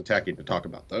 not gross and tacky to talk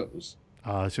about those.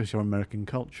 It's just your American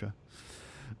culture.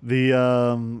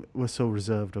 We're so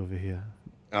reserved over here.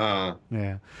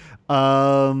 Yeah.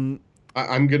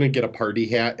 I'm gonna get a party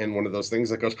hat and one of those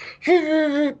things that goes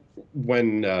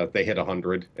when they hit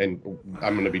 100, and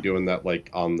I'm gonna be doing that like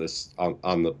on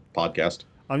the podcast.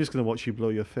 I'm just gonna watch you blow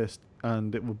your fist,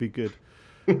 and it will be good.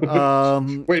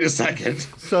 Wait a second.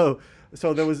 So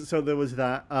there was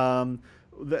that.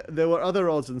 There were other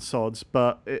odds and sods,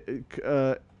 but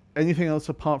anything else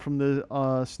apart from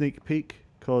the sneak peek?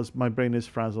 Because my brain is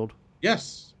frazzled.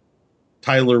 Yes,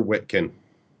 Tyler Witkin.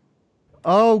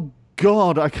 Oh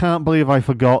God, I can't believe I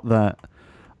forgot that.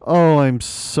 Oh, I'm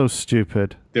so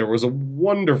stupid. There was a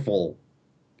wonderful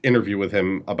interview with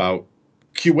him about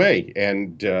QA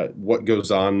and what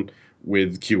goes on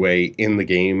with QA in the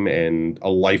game, and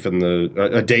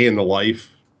a day in the life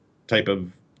type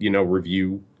of, you know,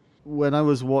 review. When I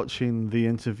was watching the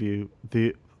interview,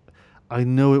 I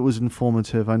know it was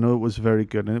informative. I know it was very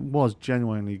good, and it was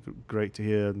genuinely great to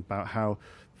hear about how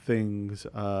things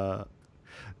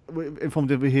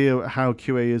informative to hear how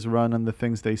QA is run and the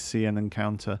things they see and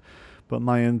encounter. But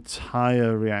my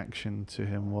entire reaction to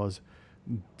him was,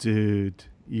 dude,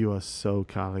 you are so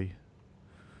Cali.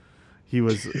 He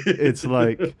was. It's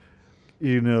like,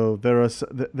 you know, there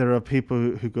are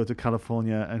people who go to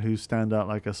California and who stand out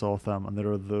like a sore thumb, and there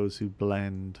are those who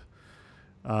blend.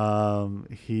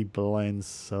 He blends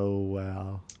so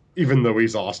well. Even though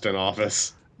he's Austin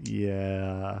office.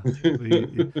 Yeah.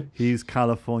 He's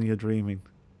California dreaming.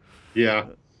 Yeah.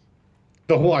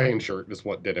 The Hawaiian shirt is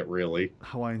what did it, really.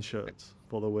 Hawaiian shirts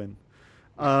for the win.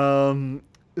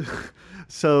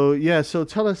 So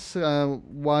tell us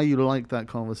why you liked that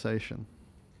conversation.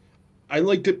 I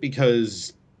liked it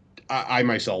because I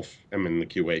myself am in the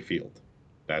QA field.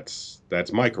 That's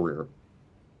my career.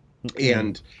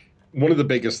 And one of the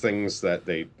biggest things that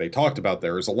they talked about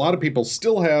there is a lot of people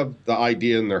still have the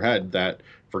idea in their head that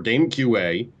for game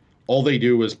QA, all they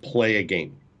do is play a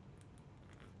game.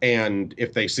 And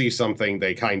if they see something,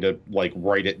 they kind of like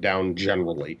write it down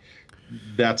generally.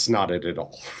 That's not it at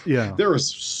all. Yeah. There is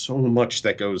so much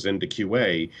that goes into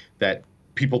QA that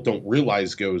people don't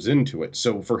realize goes into it.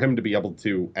 So for him to be able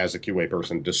to, as a QA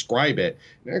person, describe it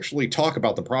and actually talk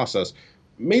about the process,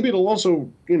 maybe it'll also,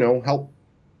 you know, help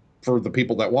for the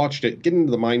people that watched it get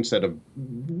into the mindset of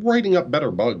writing up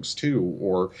better bugs too,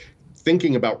 or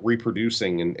thinking about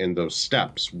reproducing in those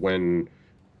steps when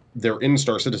they're in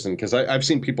Star Citizen. Because I've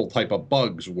seen people type up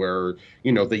bugs where,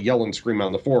 you know, they yell and scream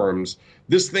on the forums,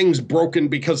 this thing's broken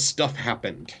because stuff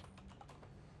happened.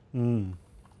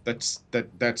 That's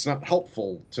not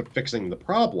helpful to fixing the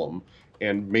problem.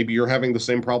 And maybe you're having the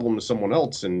same problem as someone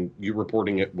else and you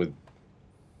reporting it with,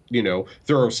 you know,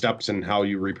 thorough steps in how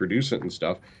you reproduce it and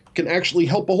stuff can actually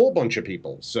help a whole bunch of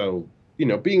people. So, you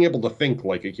know, being able to think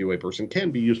like a QA person can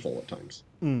be useful at times.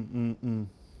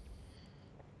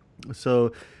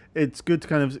 So it's good to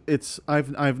kind of,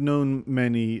 I've known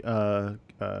many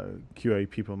QA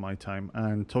people in my time,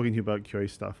 and talking to you about QA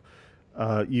stuff,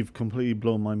 you've completely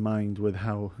blown my mind with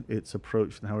how it's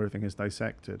approached and how everything is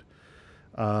dissected.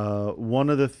 One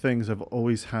of the things I've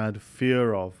always had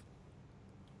fear of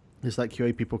is that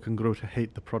QA people can grow to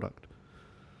hate the product.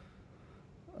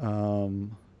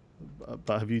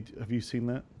 But have you seen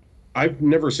that? I've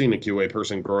never seen a QA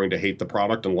person growing to hate the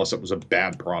product unless it was a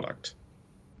bad product.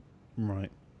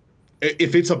 Right.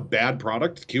 If it's a bad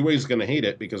product, QA is going to hate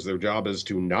it because their job is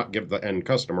to not give the end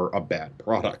customer a bad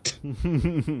product.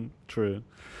 True,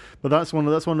 but that's one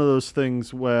of those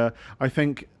things where I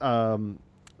think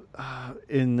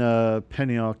in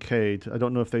Penny Arcade, I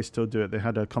don't know if they still do it. They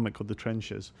had a comic called The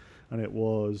Trenches, and it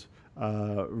was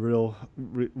real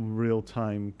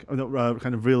time,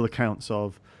 kind of real accounts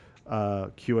of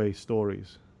QA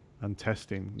stories and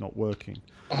testing not working.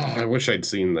 Oh, I wish I'd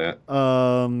seen that.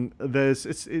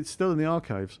 It's still in the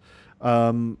archives.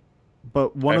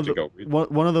 But I have to go read.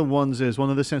 one of the ones is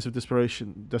one of the sense of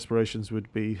desperations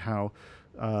would be how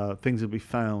things would be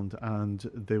found and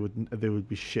they would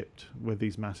be shipped with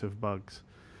these massive bugs.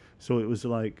 So it was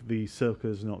like the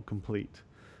circle is not complete.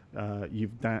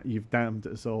 You've damned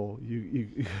us all. You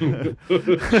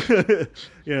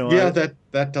Yeah,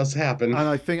 that does happen. and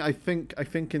I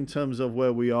think in terms of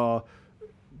where we are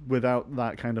without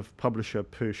that kind of publisher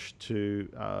push to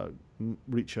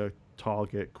reach a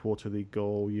target quarterly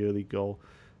goal, yearly goal,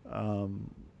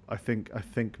 I think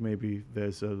maybe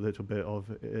there's a little bit of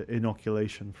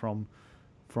inoculation from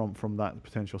that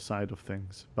potential side of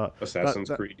things. But Assassin's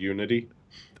Creed Unity.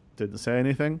 didn't say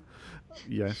anything.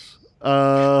 Yes.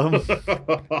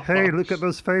 Hey, look at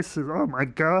those faces! Oh my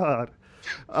god.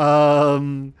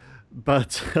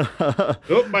 But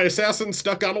Oh, my assassin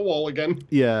stuck on a wall again.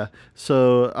 yeah.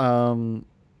 So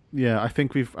yeah, I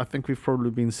think we've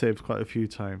probably been saved quite a few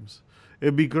times.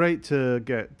 It'd be great to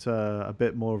get a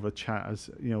bit more of a chat, as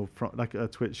you know, from like a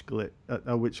Twitch glitch,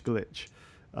 a witch glitch.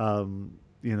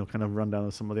 Kind of rundown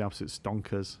of some of the absolute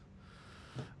stonkers.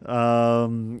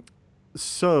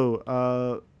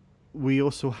 So we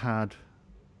also had,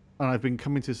 and I've been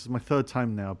coming to this is my third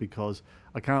time now because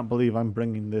I can't believe I'm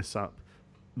bringing this up,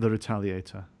 the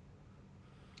Retaliator.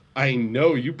 I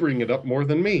know you bring it up more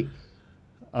than me.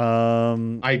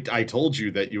 I told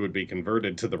you that you would be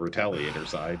converted to the Retaliator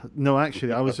side. No,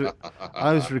 actually, I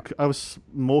was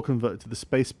more converted to the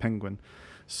Space Penguin.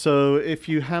 So if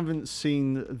you haven't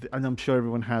seen, and I'm sure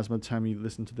everyone has, by the time you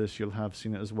listen to this, you'll have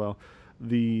seen it as well.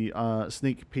 The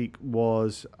sneak peek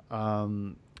was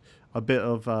a bit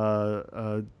of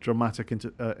a dramatic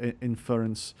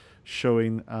inference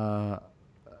showing an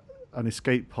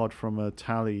escape pod from a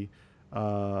tally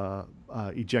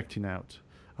ejecting out,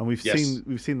 and we've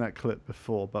seen that clip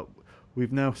before, but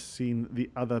we've now seen the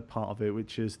other part of it,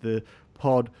 which is the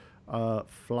pod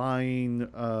flying,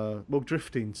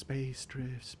 drifting, space,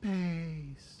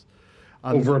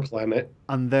 over a planet,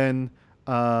 and then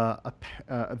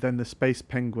then the Space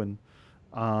Penguin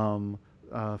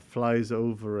flies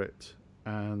over it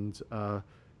and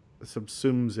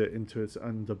subsumes it into its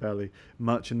underbelly,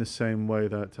 much in the same way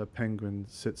that a penguin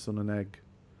sits on an egg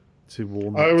to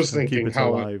warm it and keep it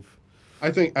alive.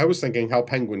 I was thinking how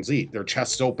penguins eat. Their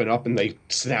chests open up and they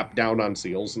snap down on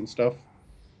seals and stuff.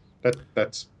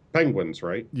 That's penguins,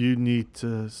 right? You need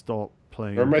to stop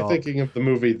playing. Or am I thinking of the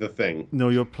movie The Thing? No,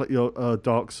 you're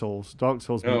Dark Souls. Dark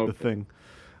Souls made The Thing.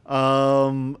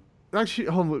 Actually,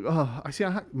 I see.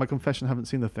 My confession: I haven't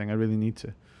seen The Thing. I really need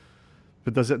to.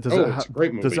 But it's a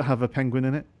great movie. Does it have a penguin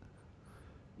in it?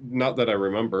 Not that I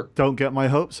remember. Don't get my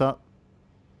hopes up.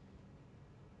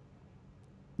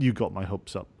 You got my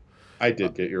hopes up. I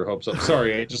did get your hopes up.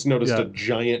 Sorry, I just noticed a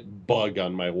giant bug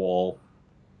on my wall.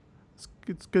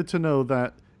 It's good to know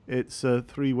that it's a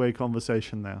three-way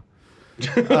conversation now.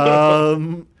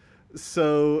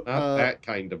 So not that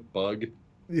kind of bug.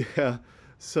 Yeah.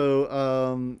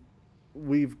 So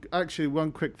we've actually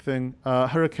one quick thing.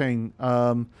 Hurricane.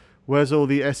 Where's all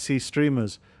the SC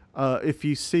streamers? If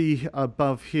you see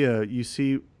above here, you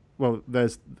see. Well,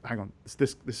 there's. Hang on. It's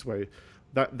this way.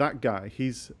 That guy.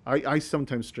 I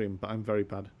sometimes stream, but I'm very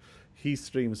bad. He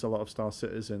streams a lot of Star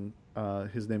Citizen.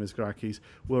 His name is Grakis.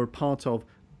 We're a part of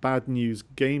Bad News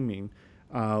Gaming,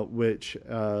 which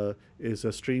is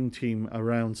a stream team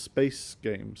around space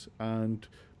games and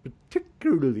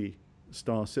particularly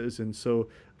Star Citizen. So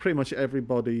pretty much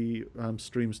everybody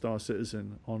streams Star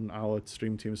Citizen on our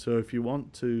stream team. So if you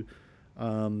want to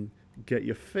get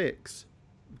your fix,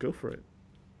 go for it.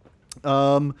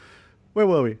 Where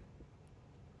were we?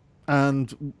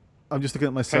 And I'm just looking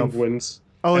at myself. Penguins.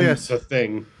 Oh, yes. The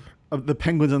Thing. The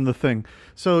penguins and the thing.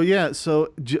 So yeah,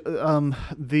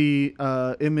 the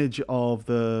image of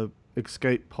the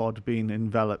escape pod being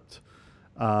enveloped,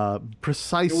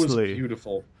 precisely. It was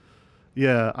beautiful.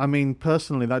 Yeah, I mean,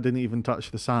 personally, that didn't even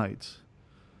touch the sides.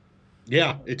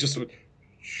 Yeah, it just went.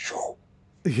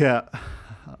 Yeah.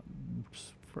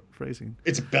 Phrasing.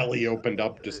 Its belly opened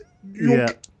up, just.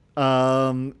 Yeah.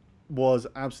 Was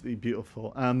absolutely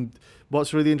beautiful. And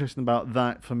what's really interesting about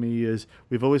that for me is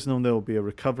we've always known there will be a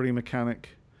recovery mechanic,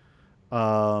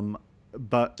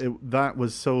 but that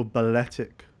was so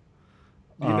balletic.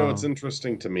 You know what's Um,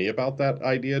 interesting to me about that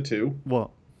idea too? what?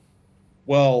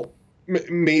 Well,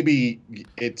 maybe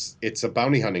it's a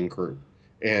bounty hunting crew,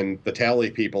 and the tally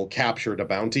people captured a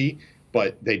bounty,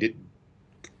 but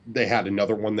they had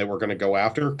another one they were going to go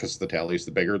after because the tally's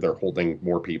the bigger. They're holding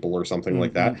more people or something Mm,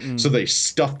 like that. mm, So mm. they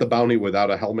stuffed the bounty without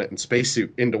a helmet and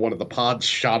spacesuit into one of the pods,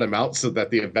 shot him out so that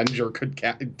the Avenger could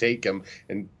take him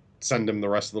and send him the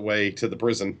rest of the way to the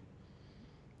prison.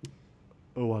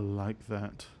 Oh, I like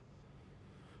that.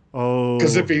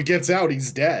 Because if Oh, he gets out,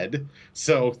 he's dead.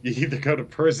 So you either go to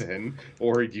prison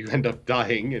or you end up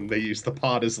dying, and they use the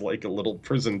pod as like a little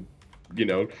prison,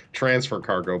 transfer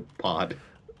cargo pod.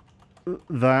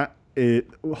 that it.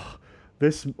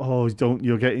 This don't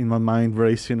you're getting my mind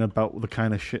racing about the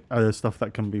kind of shit stuff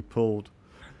that can be pulled.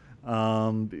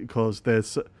 Because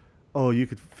there's you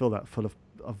could fill that full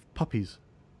of puppies.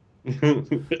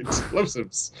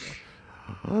 Explosives.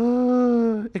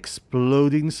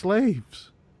 Exploding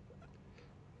slaves.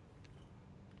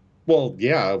 Well,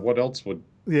 yeah. What else would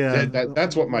Yeah,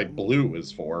 that's what my blue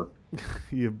is for.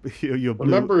 your blue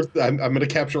Remember, I'm going to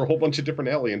capture a whole bunch of different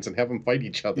aliens and have them fight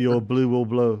each your other. blue will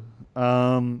blow.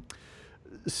 Um,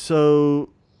 so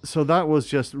so that was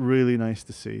just really nice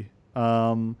to see.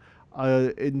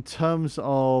 In terms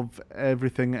of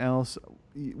everything else,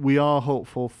 we are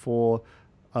hopeful for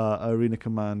Arena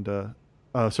Commander.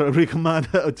 Arena Commander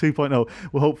 2.0.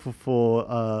 We're hopeful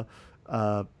for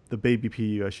the baby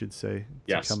PU, I should say, to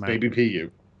Yes, come out. baby PU.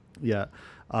 Yeah.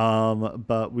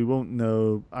 But we won't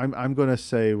know. I'm going to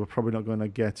say we're probably not going to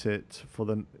get it for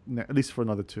at least for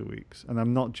another 2 weeks. And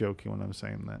I'm not joking when I'm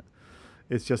saying that.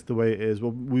 It's just the way it is.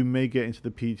 Well, we may get into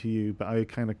the PTU, but I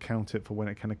kind of count it for when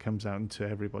it kind of comes out into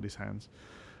everybody's hands.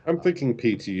 I'm thinking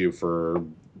PTU for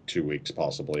 2 weeks,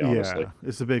 possibly, honestly. Yeah,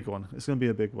 it's a big one. It's going to be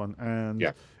a big one, and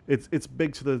Yeah, it's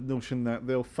big to the notion that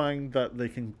they'll find that they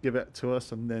can give it to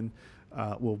us, and then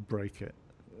we'll break it.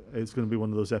 It's going to be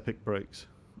one of those epic breaks,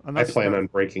 and I that's plan that. on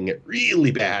breaking it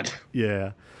really bad.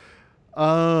 Yeah.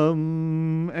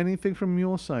 Anything from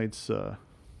your side, sir?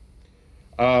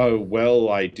 Well,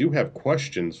 I do have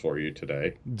questions for you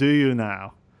today. Do you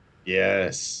now?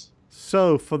 Yes.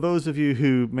 So, for those of you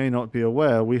who may not be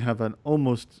aware, we have an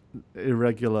almost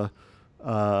irregular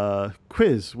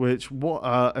quiz, which,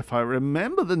 if I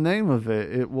remember the name of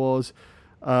it, it was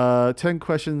 10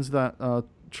 questions that are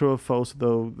true or false,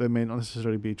 though they may not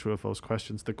necessarily be true or false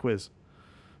questions. The quiz.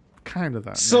 Kind of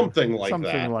that name. Something like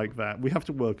Something that. like that. We have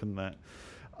to work on that.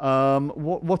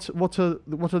 What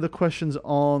are the questions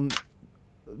on?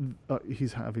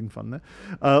 He's having fun there.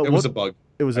 It was What? a bug.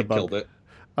 It was I a bug. killed it.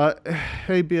 Uh,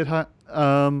 hey, Beard Hat.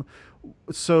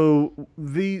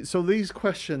 These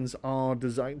questions are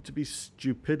designed to be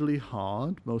stupidly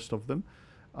hard, most of them,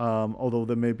 although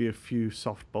there may be a few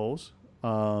softballs.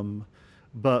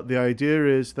 But the idea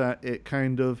is that it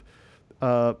kind of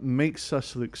makes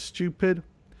us look stupid,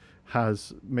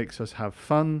 makes us have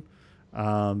fun,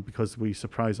 because we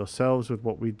surprise ourselves with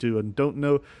what we do and don't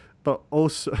know. But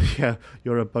also, yeah,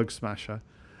 you're a bug smasher.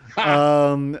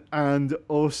 And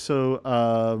also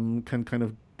can kind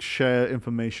of share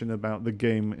information about the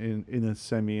game in a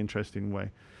semi-interesting way.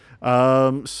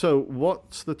 So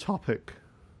what's the topic?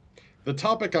 The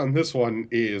topic on this one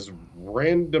is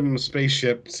random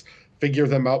spaceships. Figure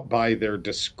them out by their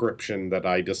description that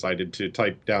I decided to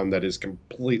type down that is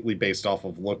completely based off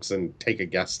of looks and take a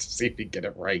guess to see if you get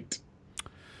it right.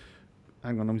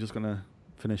 Hang on, I'm just going to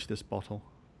finish this bottle.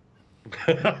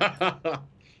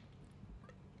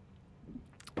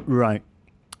 Right.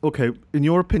 Okay. In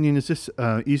your opinion, is this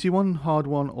easy one, hard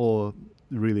one, or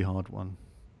really hard one?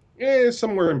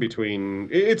 Somewhere in between.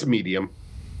 It's medium.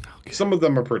 Some of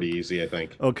them are pretty easy, I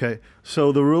think. Okay.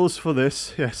 So the rules for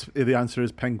this, yes, the answer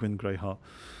is Penguin Greyheart.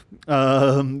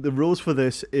 The rules for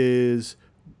this is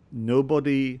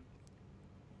nobody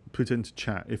put into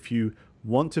chat. If you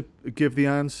want to give the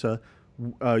answer,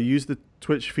 use the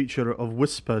Twitch feature of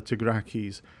Whisper to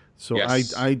Grakis. So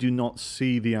Yes. I do not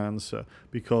see the answer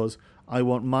because I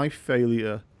want my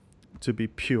failure to be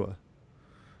pure.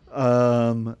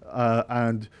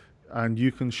 And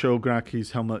you can show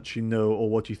Grakis how much you know or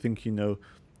what you think you know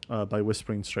by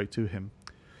whispering straight to him.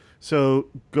 So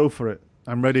go for it.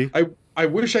 I'm ready. I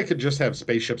wish I could just have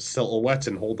spaceship silhouettes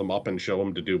and hold them up and show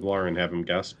them to Dublar and have him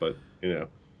guess, but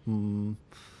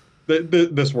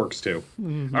this works too.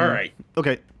 All right.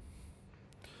 Okay.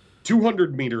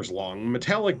 200 meters long,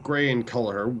 metallic gray in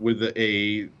color with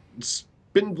a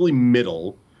spindly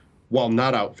middle while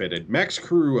not outfitted. Max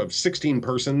crew of 16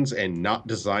 persons and not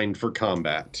designed for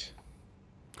combat.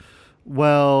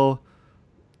 Well,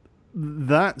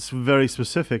 that's very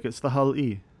specific. It's the Hull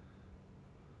E.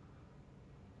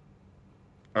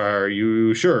 Are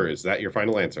you sure? Is that your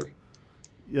final answer?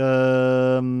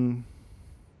 Um,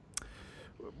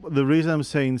 the reason I'm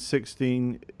saying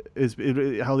 16 is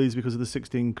Halley is because of the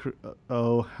 16.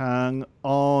 Oh, hang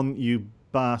on, you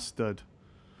bastard!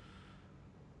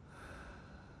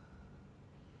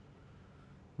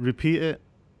 Repeat it.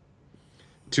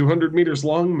 200 meters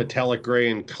long, metallic gray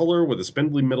in color with a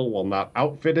spindly middle while not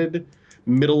outfitted.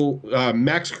 Middle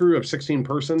max crew of 16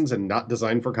 persons and not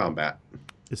designed for combat.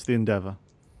 It's the Endeavor.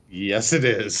 Yes, it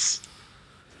is.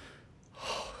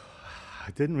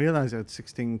 I didn't realize it had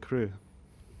 16 crew.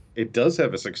 It does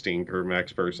have a 16 crew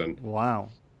max person, Wow.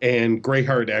 and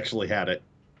Greyheart actually had it.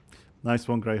 Nice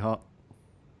one, Greyheart.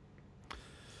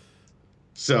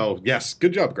 So, yes,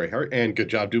 good job, Greyheart, and good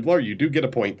job, Doodlar. You do get a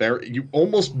point there. You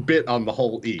almost bit on the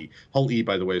Hull E. Hull E,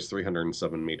 by the way, is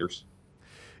 307 meters.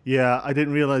 Yeah, I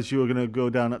didn't realize you were going to go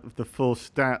down at the full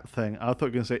stat thing. I thought you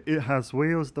were going to say, it has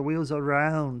wheels. The wheels are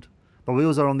round. The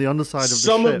wheels are on the underside of the ship.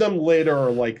 Some of them later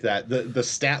are like that. The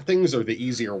stat things are the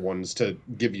easier ones to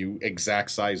give you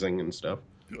exact sizing and stuff.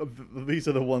 These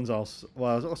are the ones I'll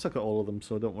suck at all of them,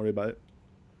 so don't worry about it.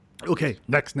 Okay,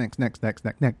 next. Okay.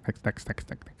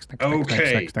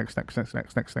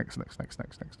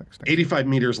 85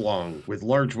 meters long, with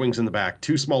large wings in the back,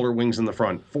 2 smaller wings in the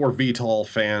front, 4 VTOL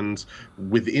fans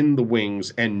within the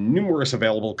wings, and numerous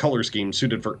available color schemes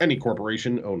suited for any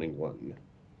corporation owning one.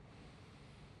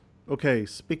 Okay,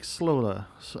 speak slower,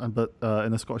 but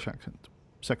in a Scottish accent.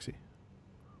 Sexy.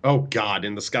 Oh, God,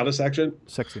 in the Scottish accent?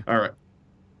 Sexy. All right.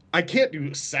 I can't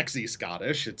do sexy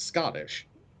Scottish. It's Scottish.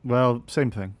 Well,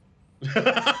 same thing.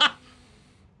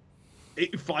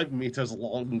 85 meters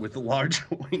long with large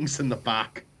wings in the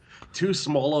back, 2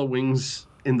 smaller wings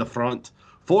in the front,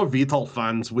 4 VTOL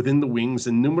fans within the wings,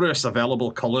 and numerous available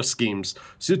color schemes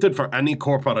suited for any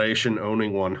corporation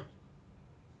owning one.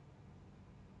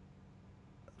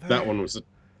 That one was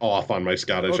off on my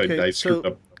Scottish. Okay, I screwed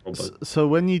up. So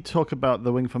when you talk about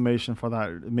the wing formation for that,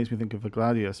 it makes me think of a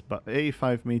Gladius, but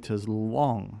 85 meters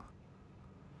long.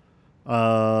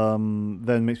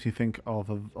 Then makes me think of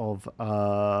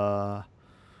a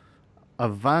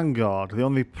Vanguard. The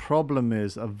only problem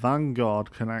is a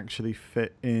Vanguard can actually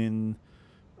fit in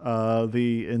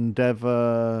the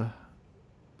Endeavor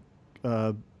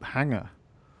hangar,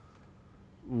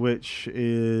 which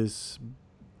is,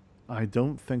 I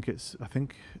think it's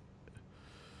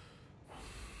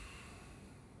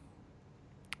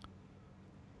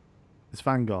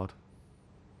Vanguard.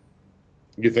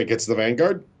 You think it's the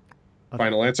Vanguard?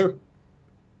 Final answer?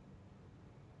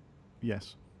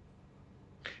 Yes.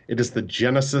 It is the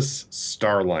Genesis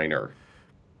Starliner.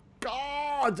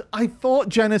 God, I thought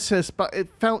Genesis, but it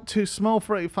felt too small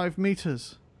for 85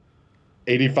 meters.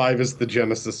 85 is the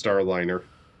Genesis Starliner.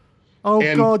 Oh,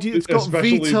 and God, it's got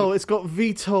VTOL. It's got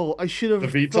VTOL. I should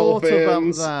have thought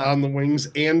about that. On the wings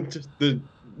and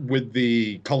with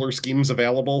the color schemes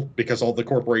available, because all the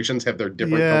corporations have their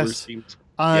different color schemes.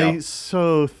 I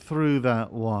so threw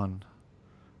that one.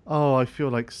 Oh, I feel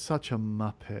like such a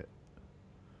muppet.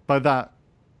 By that,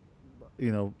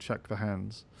 check the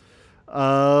hands.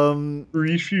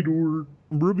 Doodler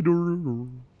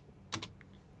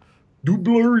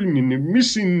in a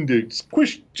missing dates.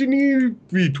 Questionnaire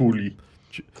Vitoli.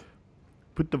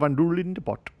 Put the Vandul in the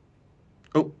pot.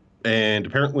 Oh, and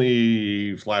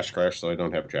apparently Flash crashed, so I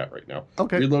don't have chat right now.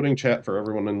 Okay. Reloading chat for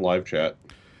everyone in live chat.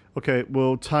 Okay,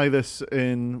 we'll tie this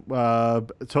in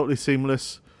totally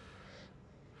seamless.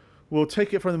 We'll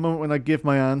take it from the moment when I give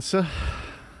my answer.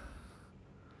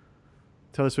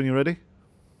 Tell us when you're ready.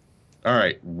 All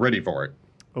right, ready for it.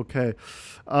 Okay.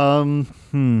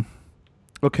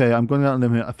 Okay, I'm going out on a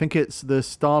limb here. I think it's the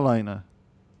Starliner.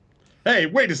 Hey,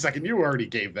 wait a second. You already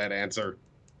gave that answer.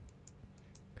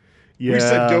 Yeah. We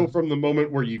said go from the moment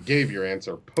where you gave your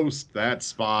answer. Post that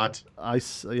spot. I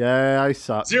suck.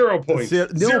 0 points.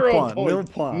 Zero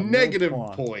points. Negative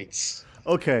point. Points.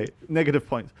 Okay, negative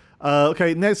points.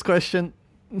 Okay, next question.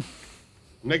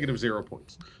 Negative 0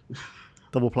 points.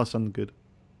 Double plus on good.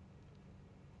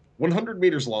 100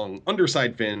 meters long,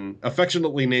 underside fin,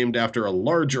 affectionately named after a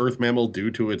large earth mammal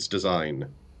due to its design.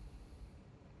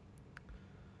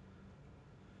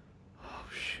 Oh,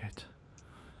 shit.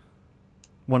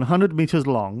 100 meters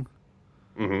long.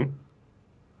 Mm-hmm.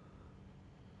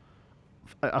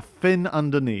 A fin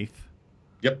underneath.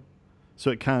 Yep.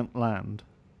 So it can't land.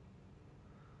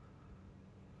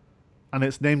 And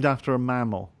it's named after a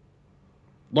mammal.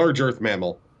 Large earth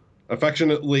mammal.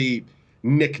 Affectionately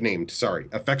nicknamed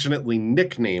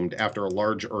after a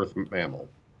large earth mammal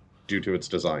due to its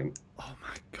design. Oh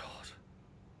my God.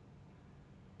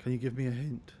 Can you give me a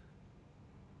hint?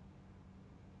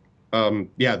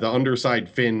 Yeah, the underside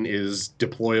fin is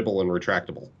deployable and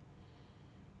retractable.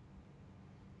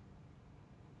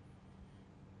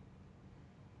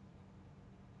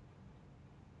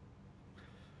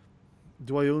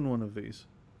 Do I own one of these?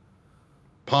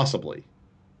 Possibly.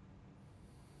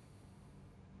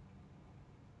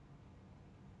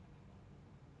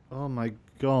 Oh my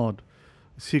god.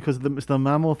 See, because it's the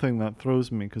mammal thing that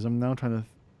throws me, because I'm now trying to...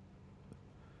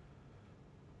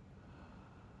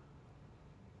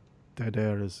 Dead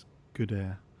air is good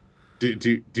air.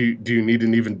 Do you need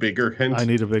an even bigger hint? I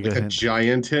need a bigger Like a hint.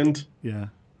 giant hint? Yeah.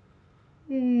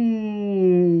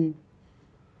 Mm,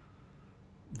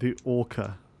 The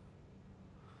orca.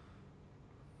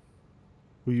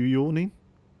 Were you yawning?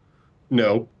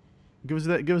 no. Give us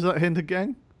that hint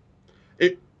again.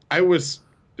 It. I was.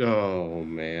 Oh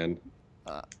man.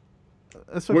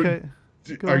 That's What, okay.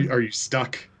 Go are on. are you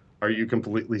stuck? Are you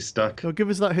completely stuck? No, give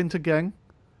us that hint again.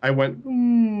 I went.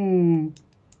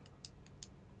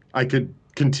 I could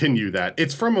continue that.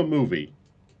 It's from a movie.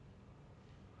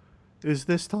 Is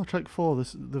this Star Trek 4,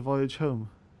 the Voyage Home?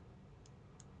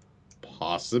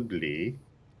 Possibly.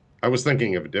 I was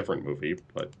thinking of a different movie,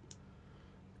 but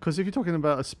Because if you're talking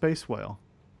about a space whale,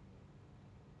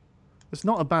 it's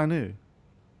not a Banu.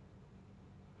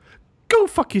 Go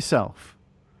fuck yourself.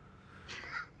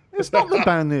 It's not the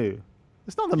Banu.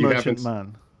 It's not the You Merchant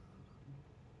haven't-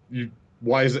 Man.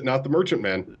 why is it not the Merchant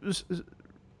Man?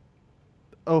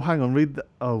 Oh, hang on. Read the...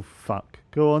 Oh, fuck.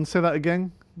 Go on. Say that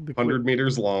again. 100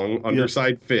 meters long,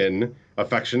 underside fin,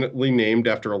 affectionately named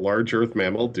after a large earth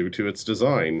mammal due to its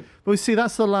design. But see,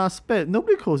 that's the last bit.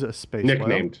 Nobody calls it a space whale.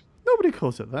 Nicknamed. Nobody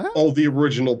calls it that. All the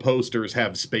original posters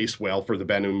have space whale for the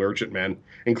Banu Merchant Man,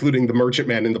 including the Merchant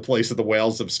Man in the place of the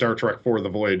whales of Star Trek IV: The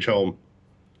Voyage Home.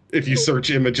 If you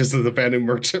search images of the Banu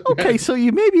Merchant Man. Okay, so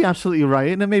you may be absolutely right,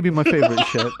 and it may be my favorite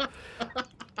ship.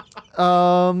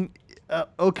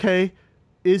 Okay.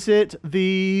 Is it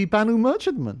the Banu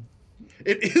Merchantman?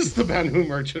 It is the Banu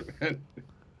Merchant Man.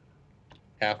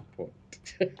 Half point.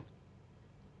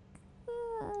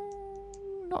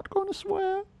 Not going to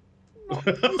swear. Not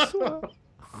going to swear.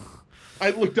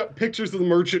 I looked up pictures of the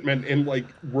Merchantman in like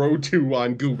row 2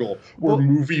 on Google, where Well,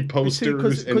 movie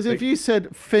posters. Because if you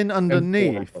said fin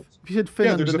underneath, photos. if you said fin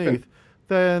Yeah, there's a fin. underneath,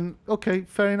 then okay,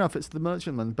 fair enough. It's the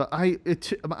Merchantman. But I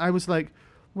was like,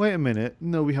 wait a minute.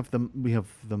 No, we have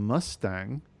the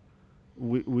Mustang.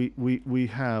 We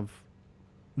have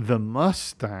the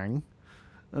Mustang.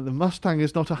 And the Mustang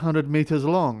is not 100 meters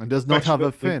long and does not have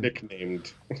a fin.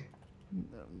 Nicknamed.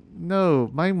 No,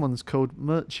 mine one's called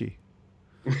Murchie.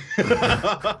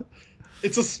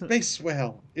 It's a space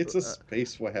whale. It's a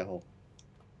space whale.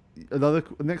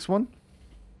 Next one.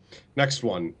 Next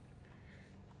one.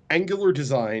 Angular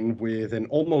design with an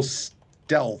almost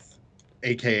stealth,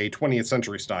 aka 20th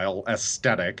century style,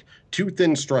 aesthetic. 2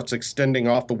 thin struts extending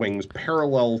off the wings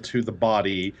parallel to the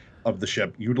body of the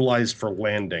ship, utilized for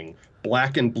landing.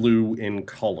 Black and blue in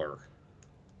color.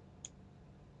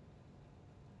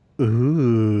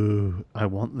 Ooh, I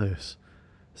want this.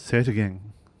 Say it again.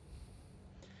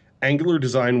 Angular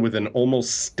design with an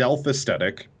almost stealth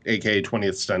aesthetic, aka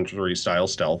 20th century style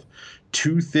stealth.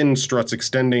 2 thin struts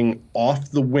extending off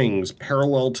the wings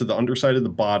parallel to the underside of the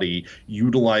body,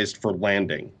 utilized for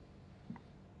landing.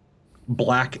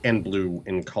 Black and blue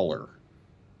in color.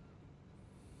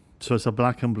 So it's a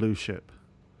black and blue ship.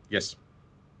 Yes.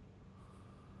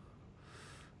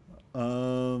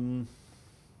 Oh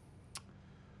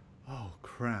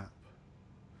crap.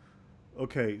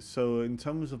 Okay, so in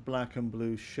terms of black and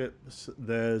blue ships,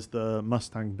 there's the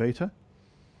Mustang Beta,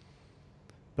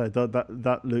 but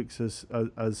that looks as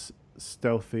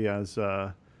stealthy as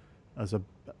a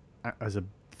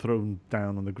thrown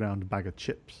down on the ground bag of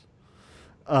chips.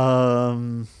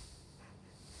 Black,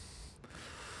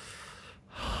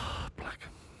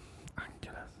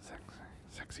 angular,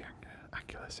 sexy,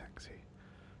 angular, sexy,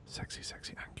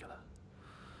 angular.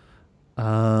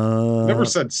 Never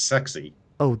said sexy.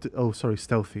 Oh, sorry,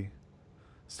 stealthy,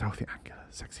 angular,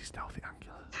 sexy, stealthy,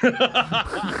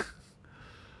 angular.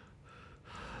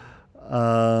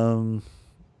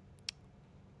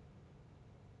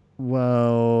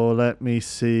 Well, let me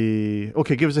see.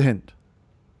 Okay, give us a hint.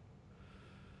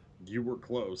 You were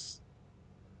close.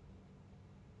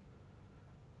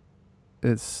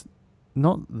 It's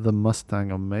not the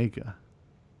Mustang Omega.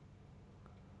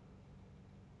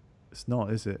 It's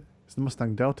not, is it? It's the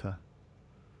Mustang Delta.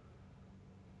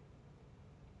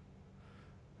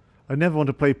 I never want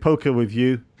to play poker with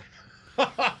you.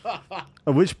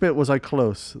 At which bit was I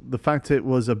close? The fact it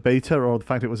was a Beta or the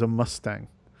fact it was a Mustang?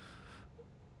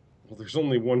 Well, there's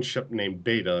only one ship named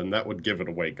Beta, and that would give it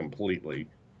away completely.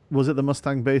 Was it the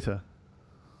Mustang Beta?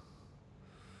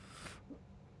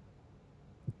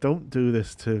 Don't do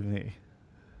this to me.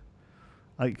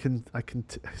 I can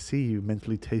see you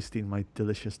mentally tasting my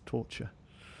delicious torture.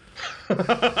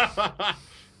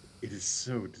 It is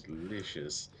so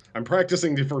delicious. I'm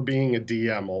practicing for being a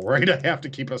DM, all right? I have to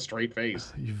keep a straight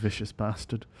face. You vicious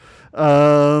bastard.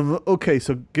 Okay,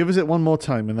 so give us it one more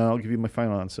time, and then I'll give you my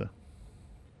final answer.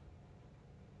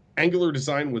 Angular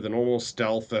design with an almost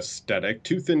stealth aesthetic,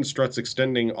 two thin struts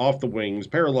extending off the wings,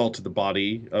 parallel to the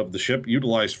body of the ship,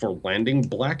 utilized for landing,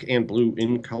 black and blue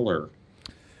in color.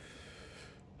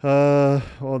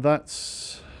 Well,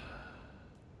 that's...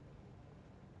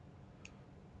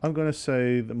 I'm going to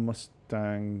say the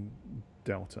Mustang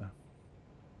Delta.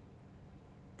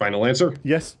 Final answer?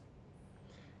 Yes?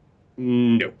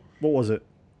 No. What was it?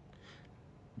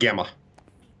 Gamma.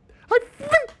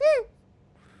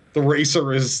 The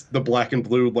racer is the black and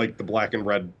blue, like the black and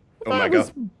red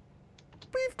Omega.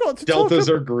 We've got to Deltas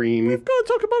talk are green. We've got to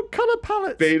talk about color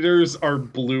palettes. Betas are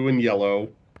blue and yellow.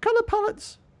 Color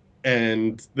palettes.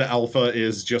 And the Alpha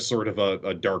is just sort of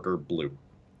a darker blue.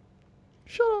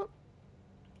 Shut up.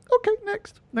 Okay,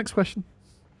 next question.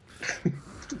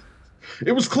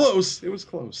 It was close. It was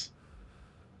close.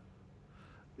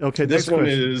 Okay, this next one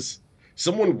question. is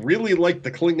someone really liked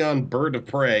the Klingon bird of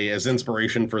prey as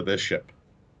inspiration for this ship.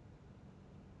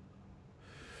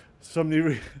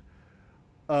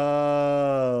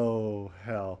 Oh,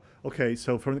 hell. Okay,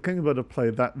 so from the Klingon bird of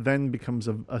prey, that then becomes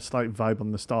a slight vibe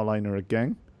on the Starliner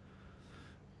again.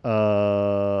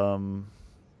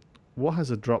 What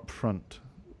has a drop front?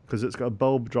 Because it's got a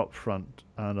bulb drop front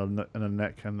and a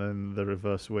neck and then the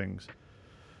reverse wings.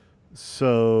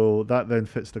 So that then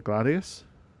fits the Gladius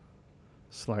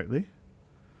slightly.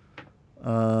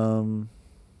 Let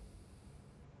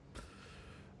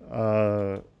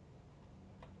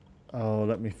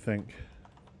me think.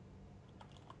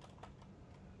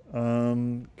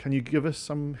 Can you give us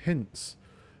some hints?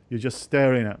 You're just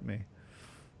staring at me.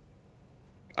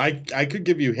 I could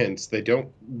give you hints. They don't.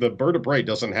 The bird of prey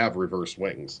doesn't have reverse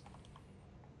wings.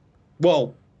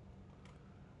 Well,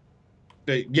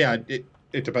 it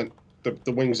depends.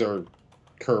 The wings are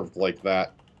curved like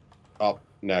that, up,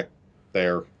 neck,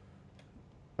 there.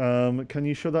 Can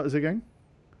you show that us again?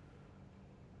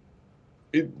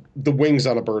 The wings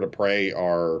on a bird of prey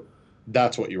are.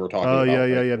 That's what you were talking about. Oh,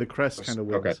 right? yeah. The crest kind of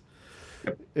wings. Okay.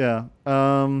 Yep. Yeah.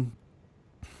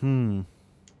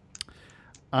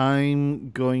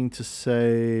 I'm going to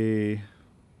say...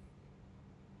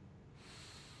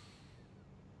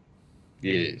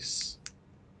 Yes.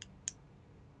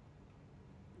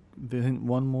 The hint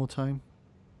one more time.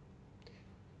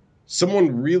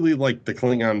 Someone really liked the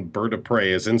Klingon bird of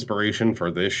prey as inspiration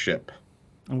for this ship.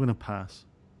 I'm going to pass.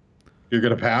 You're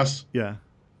going to pass? Yeah.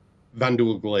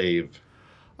 Vanduul Glaive.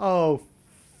 Oh.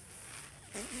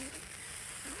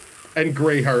 And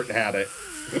Greyheart had it.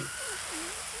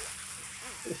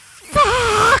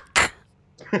 Fuck!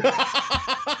 God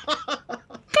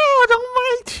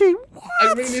almighty, what?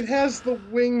 I mean, it has the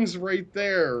wings right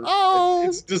there. Oh.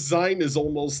 Its design is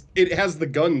almost... It has the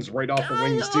guns right off the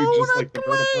wings, too, just like the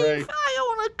bird of prey. I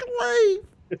own a glaive.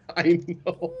 I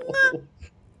know.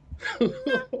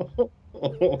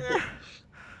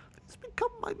 It's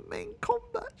become my main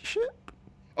combat ship.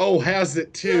 Oh, has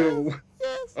it, too?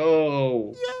 Yes.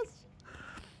 Oh. Yes.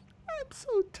 I'm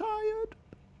so tired.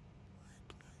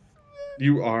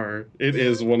 You are. It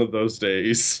is one of those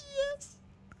days. Yes.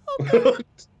 Okay.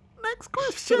 Next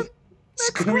question.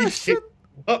 Squeaking.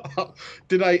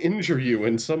 Did I injure you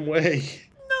in some way?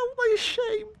 No, my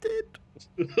shame did.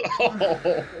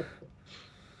 Oh.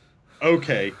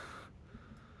 Okay.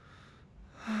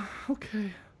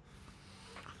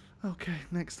 Okay,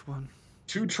 next one.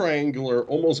 Two triangular,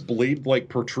 almost blade-like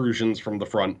protrusions from the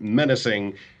front,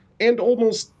 menacing, and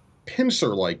almost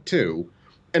pincer-like, too,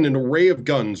 and an array of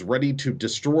guns ready to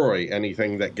destroy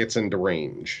anything that gets into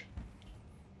range.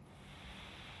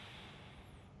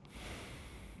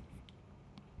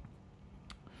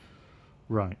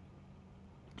 Right.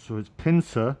 So it's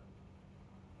pincer.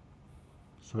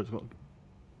 So it's got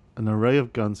an array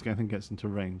of guns, anything gets into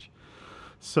range.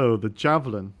 So the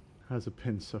Javelin has a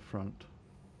pincer front.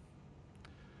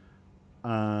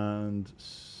 And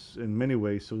in many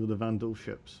ways, so do the Vanduul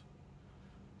ships.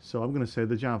 So I'm going to say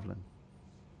the Javelin.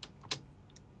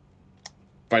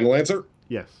 Final answer?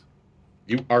 Yes.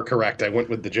 You are correct. I went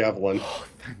with the Javelin. Oh,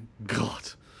 thank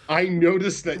God. I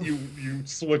noticed that you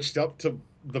switched up to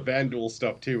the Vanduul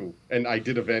stuff, too. And I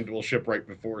did a Vanduul ship right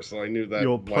before, so I knew that...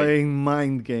 You're playing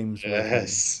mind games with me.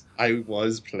 Yes. I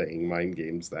was playing mind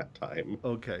games that time.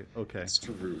 Okay. It's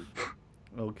true.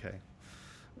 Okay.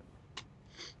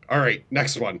 All right,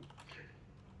 next one.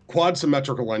 Quad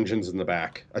symmetrical engines in the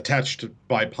back, attached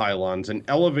by pylons, an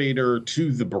elevator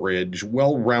to the bridge,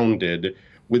 well rounded,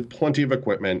 with plenty of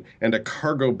equipment, and a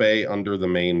cargo bay under the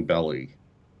main belly.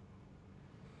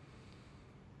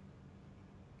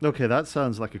 Okay, that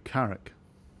sounds like a Carrack.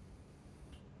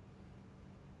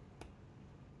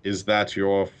 Is that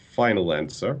your final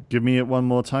answer? Give me it one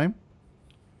more time.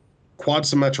 Quad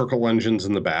symmetrical engines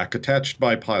in the back, attached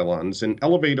by pylons, an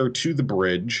elevator to the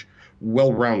bridge,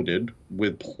 well rounded,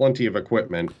 with plenty of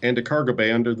equipment, and a cargo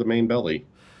bay under the main belly.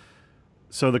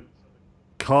 So the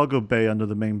cargo bay under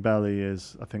the main belly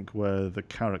is, I think, where the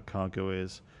Carrack cargo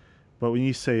is. But when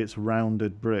you say it's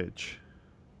rounded bridge,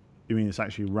 you mean it's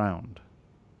actually round?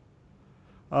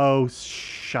 Oh,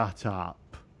 shut up.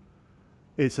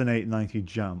 It's an 890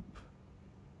 jump.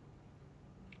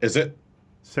 Is it?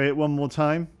 Say it one more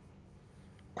time.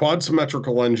 Quad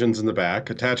symmetrical engines in the back,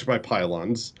 attached by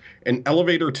pylons, an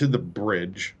elevator to the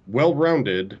bridge, well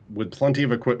rounded, with plenty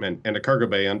of equipment, and a cargo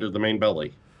bay under the main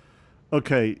belly.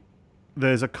 Okay,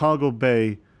 there's a cargo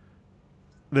bay.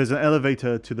 There's an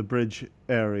elevator to the bridge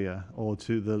area, or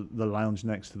to the lounge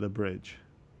next to the bridge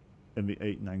in the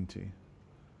 890.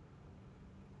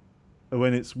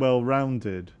 When it's well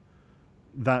rounded,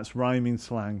 that's rhyming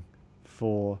slang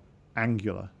for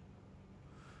angular.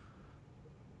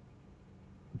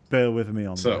 Bear with me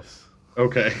on this.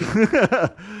 Okay.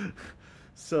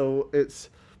 So it's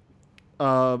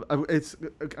I'm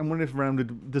wondering if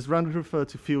rounded, does rounded refer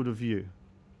to field of view,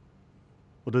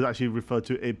 or does it actually refer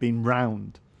to it being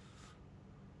round?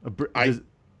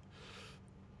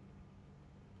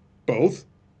 Both.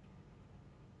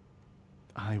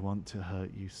 I want to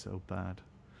hurt you so bad.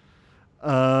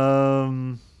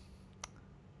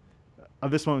 At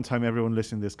this moment in time, everyone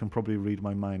listening to this can probably read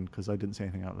my mind because I didn't say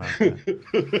anything out loud there.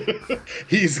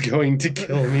 He's going to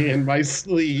kill me in my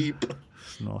sleep.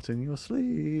 It's not in your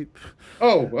sleep.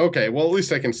 Oh, okay. Well, at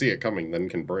least I can see it coming, then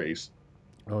can brace.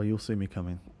 Oh, you'll see me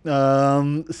coming.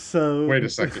 So wait a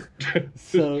second.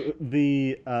 So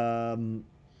the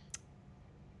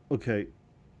okay.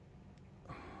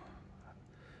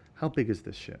 How big is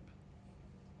this ship?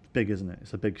 It's big, isn't it?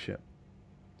 It's a big ship.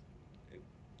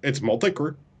 It's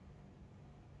multi-crew.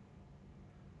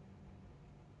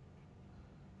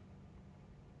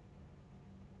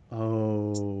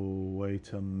 Oh,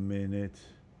 wait a minute.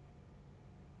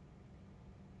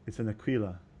 It's an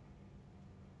Aquila.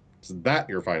 Is that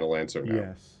your final answer now?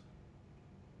 Yes.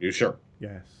 You sure?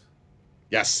 Yes.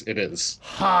 Yes, it is.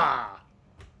 Ha!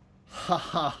 Ha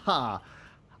ha ha!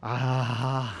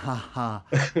 Ah ha ha!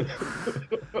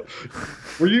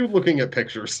 Were you looking at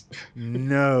pictures?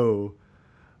 No.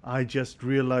 I just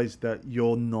realized that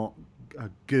you're not a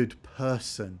good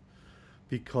person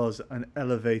because an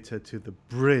elevator to the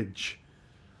bridge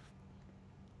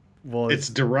was... It's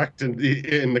direct in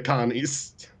the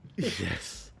Connies.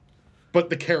 Yes. But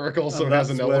the Carrack also has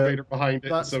an elevator behind it.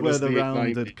 That's so where does the the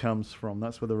rounded comes from.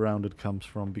 That's where the rounded comes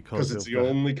from because it's the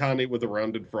only Connie with a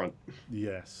rounded front.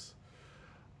 Yes.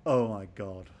 Oh my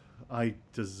God. I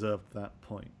deserved that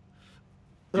point.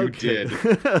 You did.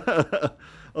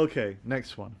 Okay,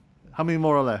 next one. How many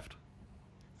more are left?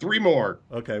 3 more.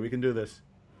 Okay, we can do this.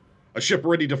 A ship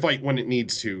ready to fight when it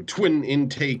needs to. Twin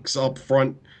intakes up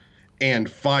front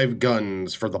and 5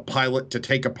 guns for the pilot to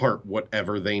take apart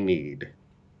whatever they need.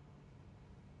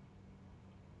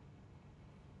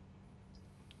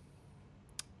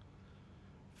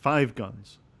 Five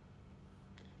guns.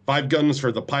 5 guns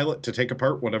for the pilot to take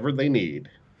apart whatever they need.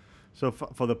 So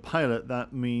for the pilot,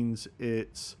 that means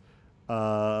it's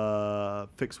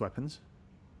fixed weapons.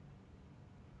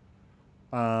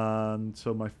 And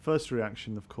so my first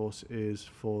reaction, of course, is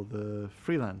for the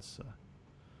Freelancer.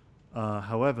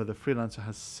 However, the Freelancer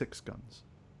has 6 guns.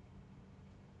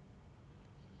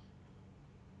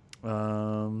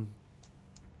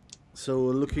 So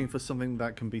we're looking for something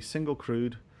that can be single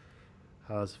crewed,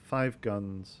 has 5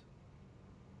 guns.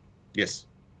 Yes.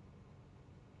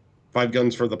 5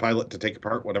 guns for the pilot to take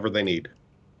apart whatever they need.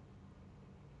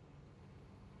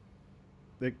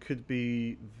 It could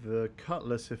be the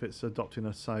Cutlass if it's adopting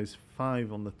a size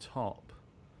 5 on the top.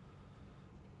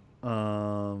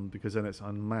 Because then it's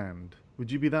unmanned.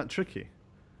 Would you be that tricky?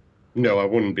 No, I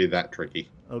wouldn't be that tricky.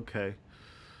 Okay.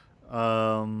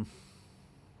 Okay.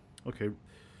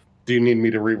 Do you need me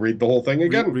to reread the whole thing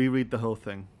again? Reread the whole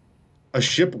thing. A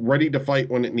ship ready to fight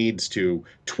when it needs to.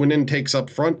 Twin intakes up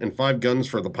front and 5 guns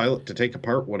for the pilot to take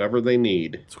apart whatever they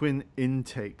need. Twin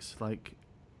intakes, like...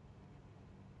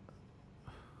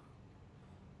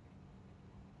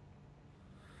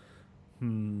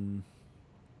 And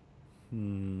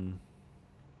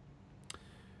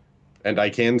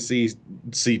I can see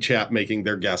chat making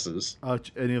their guesses. Are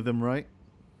any of them right?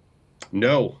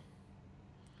 No.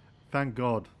 Thank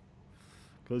God.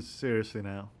 Because seriously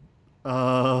now.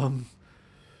 Um,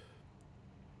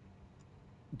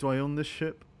 do I own this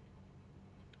ship?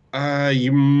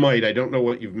 You might. I don't know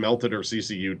what you've melted or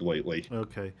CCU'd lately.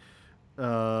 Okay.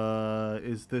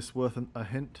 Is this worth a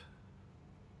hint?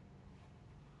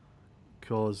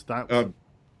 Because that's... Uh,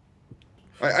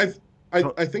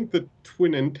 I think the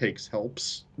twin intakes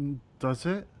helps. Does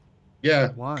it? Yeah,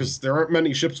 Why? because there aren't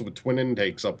many ships with twin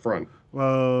intakes up front.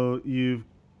 Well, you've...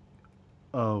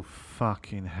 Oh,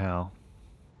 fucking hell.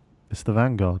 It's the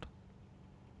Vanguard.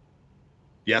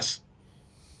 Yes.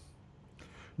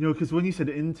 You know, because when you said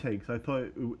intakes, I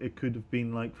thought it could have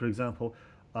been like, for example,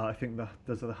 I think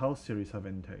does the Hull series have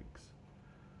intakes?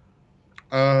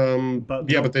 But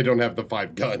Yeah, but they don't have the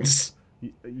 5 guns.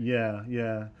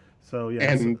 Yeah. So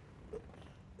yeah. And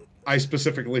I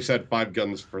specifically said 5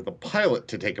 guns for the pilot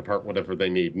to take apart whatever they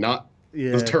need, not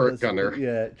the turret gunner.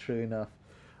 Yeah, true enough.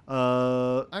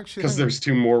 Actually, Because there's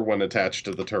 2 more when attached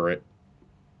to the turret.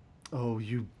 Oh,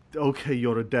 okay?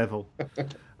 You're a devil.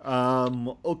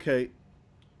 Okay.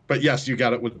 But yes, you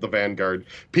got it with the Vanguard.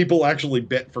 People actually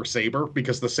bit for Saber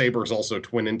because the Saber's also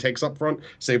twin intakes up front.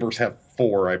 Sabers have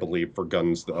 4, I believe, for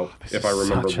guns, though, if I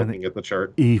remember looking at the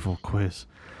chart. Evil quiz.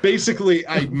 Basically,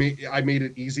 I made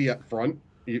it easy up front,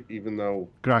 even though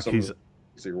Gracky's,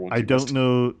 I don't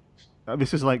know.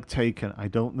 This is like Taken. I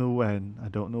don't know when, I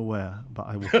don't know where, but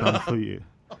I will come for you.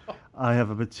 I have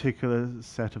a particular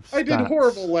set of stats. I did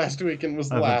horrible last week and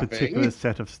was laughing. I have a particular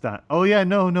set of stats. Oh yeah,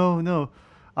 no.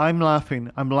 I'm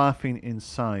laughing. I'm laughing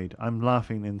inside.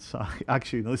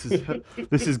 Actually, no, this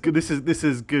is good. This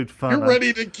is good fun. You're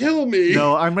ready to kill me.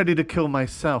 No, I'm ready to kill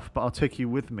myself, but I'll take you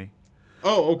with me.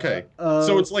 Oh, okay.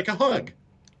 So it's like a hug.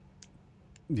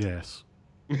 Yes.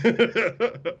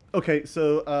 Okay,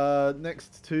 so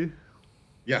next 2.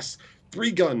 Yes.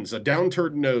 3 guns, a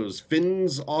downturned nose,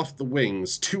 fins off the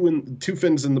wings, 2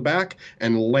 fins in the back,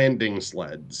 and landing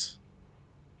sleds.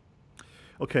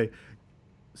 Okay.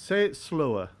 Say it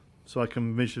slower so I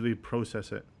can visually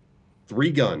process it.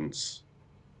 3 guns,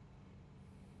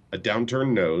 a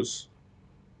downturned nose,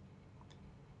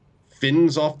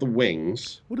 fins off the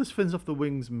wings. What does fins off the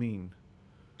wings mean?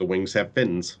 The wings have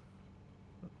fins.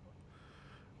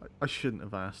 I shouldn't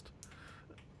have asked.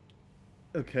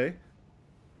 Okay.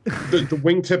 The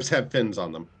wingtips have fins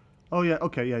on them. Oh yeah.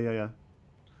 Okay. Yeah.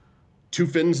 2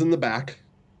 fins in the back.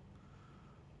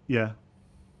 Yeah.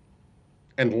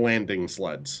 And landing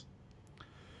sleds.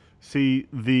 See,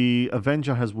 the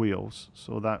Avenger has wheels,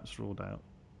 so that's ruled out.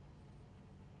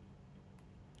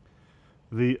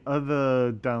 The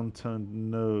other downturned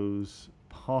nose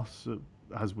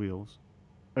has wheels.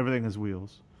 Everything has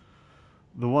wheels.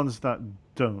 The ones that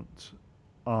don't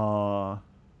are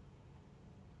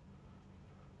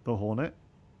the Hornet,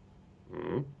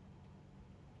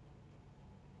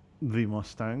 the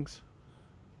Mustangs,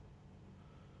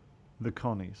 the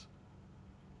Connies,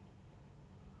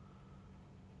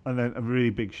 and then really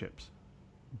big ships.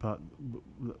 But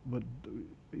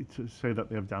to say that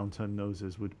they have downturned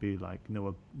noses would be like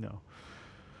no.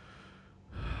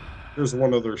 There's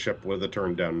one other ship with a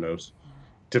turned down nose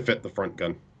to fit the front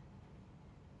gun.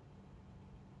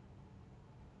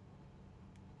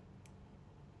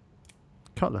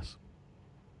 Cutlass.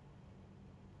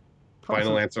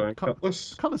 Final answer on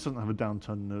Cutlass? Cutlass doesn't have a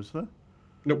downturned nose, though.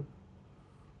 Nope.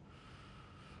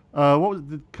 What was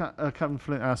Captain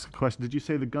Flint asked a question? Did you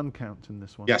say the gun count in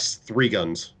this one? Yes, 3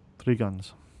 guns. 3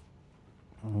 guns.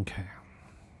 Okay.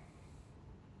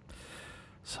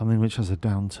 Something which has a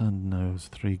downturned nose,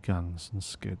 3 guns and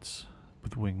skids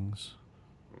with wings.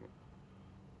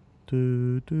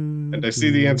 And I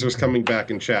see the answers coming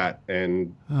back in chat,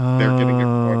 and they're getting it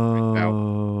wrong right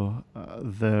now.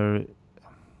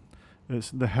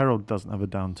 The Herald doesn't have a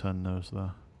downturned nose,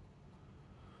 though.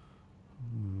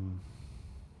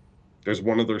 There's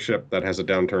one other ship that has a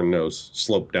downturned nose,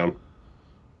 sloped down.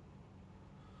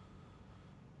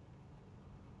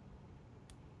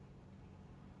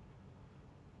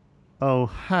 Oh,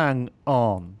 hang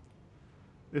on.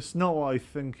 It's not what I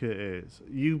think it is.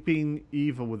 You've been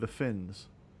evil with the fins.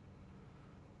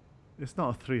 It's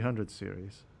not a 300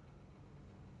 series.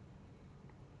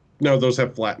 No, those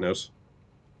have flat nose.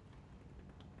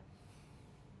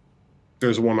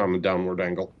 There's one on the downward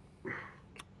angle.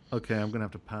 Okay, I'm going to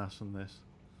have to pass on this.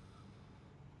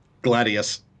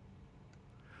 Gladius.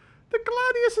 The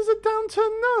Gladius is a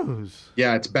downturned nose.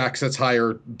 Yeah, its back sits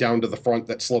higher down to the front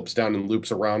that slopes down and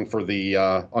loops around for the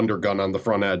undergun on the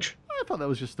front edge. I thought that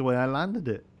was just the way I landed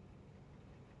it.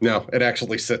 No, it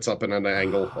actually sits up in an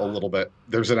angle a little bit.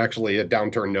 There's actually a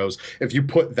downturned nose. If you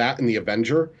put that and the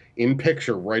Avenger in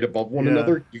picture right above one Yeah,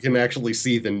 another, you can actually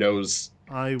see the nose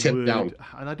I tip down. would,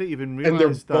 and I didn't even And they're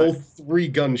realize that. both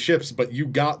three-gun ships, but you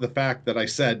got the fact that I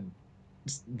said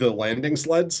the landing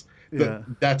sleds. Yeah.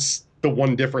 That's the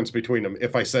one difference between them.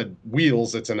 If I said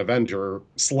wheels, it's an Avenger.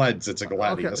 Sleds, it's a Okay,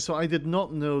 Gladius. so I did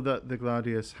not know that the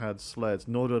Gladius had sleds,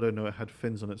 nor did I know it had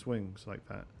fins on its wings like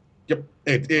that. Yep.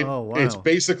 Oh It's wow.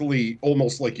 basically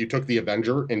almost like you took the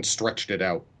Avenger and stretched it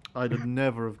out. I'd have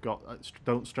never have got.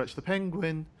 Don't stretch the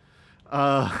penguin.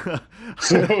 Uh,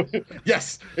 So,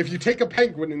 yes, if you take a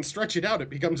penguin and stretch it out, it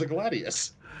becomes a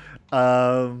gladius.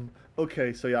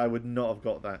 okay, so yeah, I would not have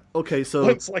got that. Okay, so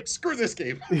It's like, screw this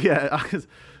game. yeah.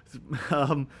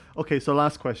 Okay, so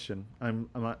last question.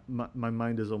 My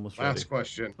mind is almost ready. Last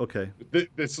question. Okay.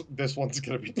 This one's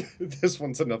gonna be this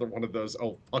one's another one of those.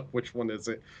 Oh fuck, which one is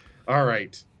it? All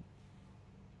right.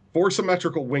 Four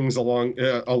symmetrical wings along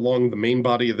the main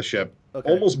body of the ship, Okay.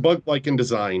 almost bug-like in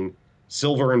design,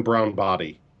 silver and brown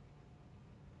body.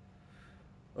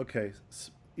 Okay.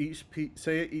 Each piece.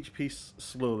 Say each piece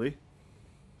slowly.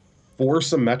 Four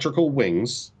symmetrical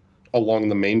wings along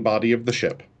the main body of the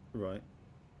ship. Right.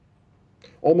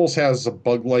 Almost has a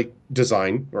bug-like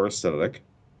design or aesthetic,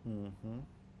 Mm-hmm.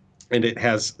 and it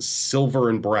has silver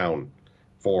and brown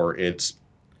for its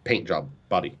paint job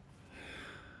body.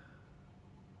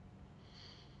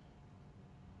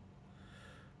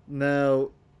 Now,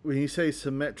 when you say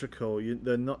symmetrical,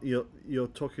 they're not. You're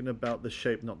talking about the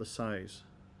shape, not the size.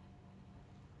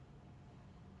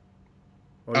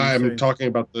 Or are you I'm saying? talking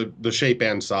about the shape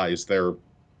and size. They're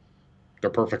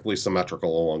perfectly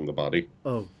symmetrical along the body.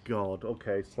 Oh God.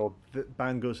 Okay. So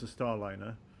bang goes the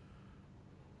Starliner.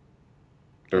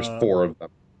 There's Uh, four of them,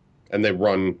 and they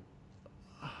run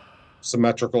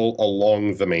symmetrical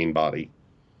along the main body.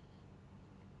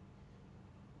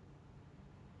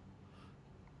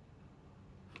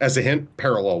 As a hint,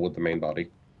 parallel with the main body.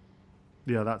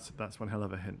 yeah, that's one hell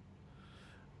of a hint.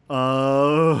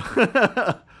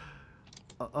 Oh.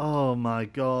 Oh my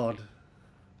God.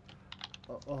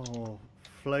 Oh,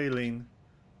 flailing.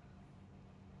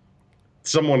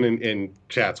 Someone in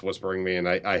chat's whispering me, and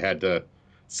I had to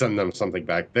send them something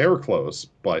back. They were close,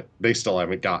 but they still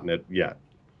haven't gotten it yet.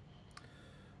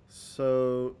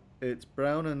 So it's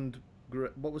brown and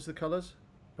what was the colors?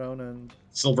 Brown and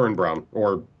Silver and brown,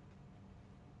 or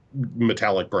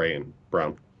metallic gray and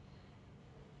brown.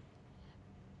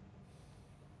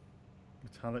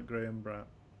 metallic gray and brown.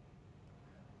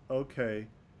 Okay.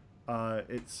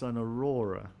 It's an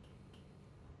aurora.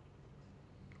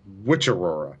 Which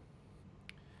Aurora?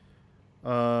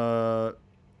 Uh,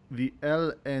 the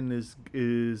LN is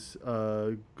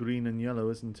green and yellow,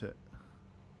 isn't it?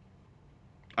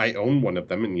 I own one of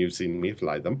them, and you've seen me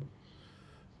fly them.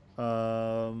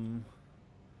 Um,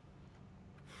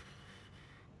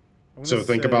 I'm gonna So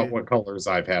think about say what colors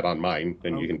I've had on mine,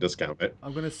 and you I'm can discount it.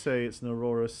 I'm gonna say it's an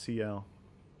Aurora CL.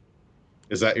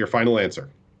 Is that your final answer?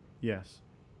 Yes.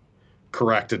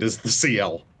 Correct. It is the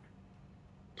CL.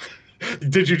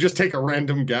 Did you just take a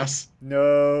random guess?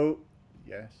 No.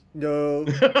 Yes. No.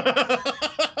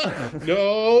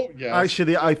 No. Yes.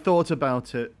 Actually, I thought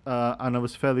about it, and I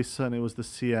was fairly certain it was the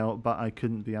CL, but I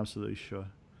couldn't be absolutely sure.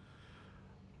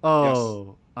 Yes.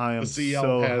 Oh, I am The CL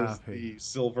so has happy. the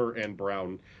silver and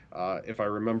brown. If I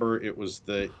remember, it was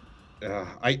the.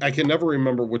 I can never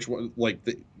remember which one. Like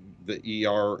the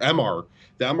MR.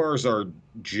 The MRs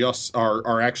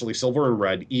are actually silver and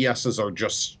red. ESs are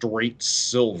just straight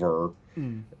silver,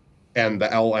 Mm, and the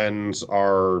LNs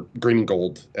are green and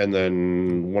gold. And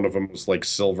then one of them was like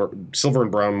silver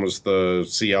and brown was the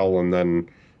CL, and then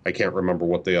I can't remember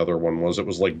what the other one was. It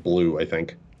was like blue, I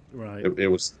think. right. It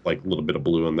was like a little bit of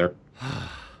blue in there.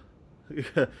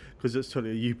 Because it's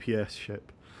totally a UPS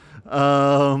ship.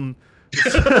 Um,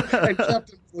 And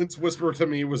Captain Flint's whisper to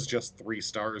me was just 3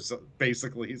 stars.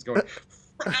 Basically, he's going,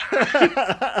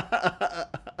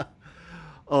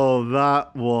 oh,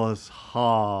 that was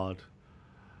hard.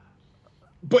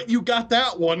 but you got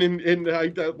that one, and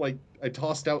I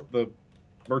tossed out the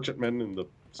merchantmen and the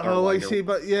Oh, I Starliner. see,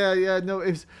 but yeah, no,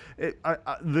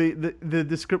 the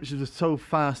descriptions were so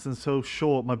fast and so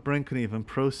short, my brain couldn't even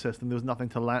process them. There was nothing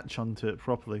to latch onto it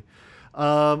properly.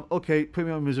 Okay, put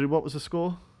me on misery. What was the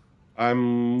score?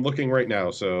 I'm looking right now.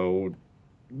 So,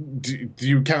 do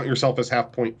you count yourself as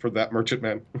half point for that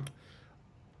merchantman?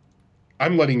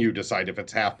 I'm letting you decide if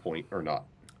it's half point or not.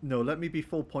 No, let me be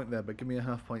full point there, but give me a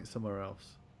half point somewhere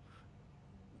else.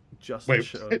 Just to Wait,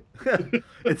 show.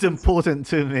 It's important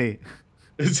to me.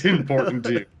 it's important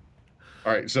to you.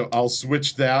 All right, so I'll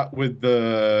switch that with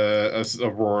the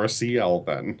Aurora CL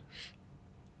then.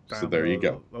 So there you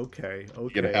go. Okay. You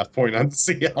get a half point on the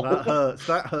CL. That hurts.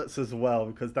 That hurts as well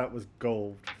because that was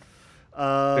gold. It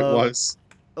was.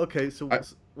 Okay, so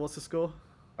what's the score?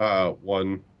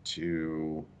 1,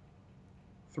 2,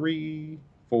 3,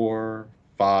 4,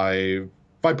 5.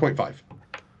 5.5.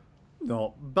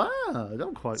 Not bad.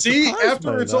 I'm quite See, surprised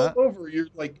after by it's that. all over, you're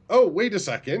like, oh, wait a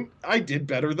second. I did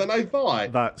better than I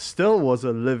thought. That still was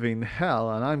a living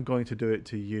hell, and I'm going to do it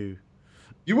to you.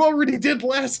 You already did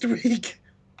last week.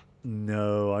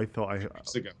 No, I thought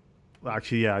Years ago.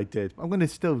 Actually, yeah, I did. I'm going to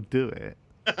still do it.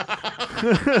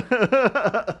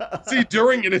 See,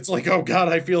 during it, it's like, oh God,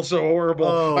 I feel so horrible.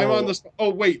 Oh. I'm on the spot.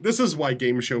 Oh wait, this is why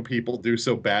game show people do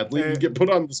so badly. You get put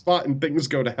on the spot and things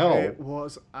go to hell. It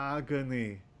was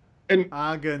agony. And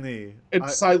agony. And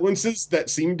silences that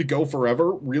seem to go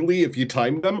forever, really, if you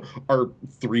time them, are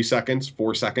 3 seconds,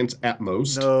 4 seconds at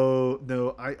most.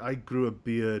 No, I grew a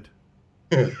beard.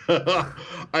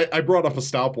 I brought up a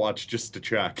stopwatch just to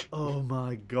check. Oh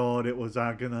my God, it was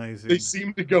agonizing. They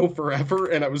seemed to go forever,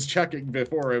 and I was checking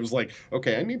before. I was like,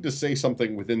 okay, I need to say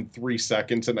something within 3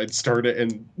 seconds, and I'd start it,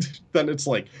 and then it's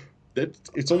like,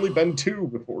 it's only been 2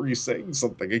 before he's saying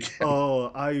something again. Oh,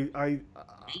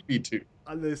 maybe 2.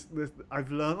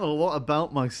 I've learned a lot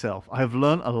about myself.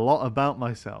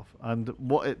 And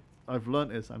what I've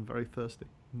learned is I'm very thirsty.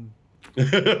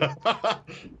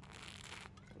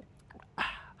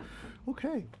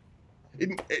 Okay.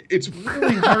 It's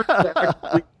really hard to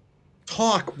actually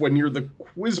talk when you're the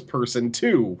quiz person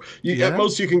too. At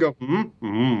most you can go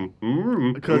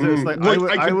because it's like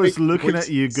I was looking at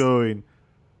you going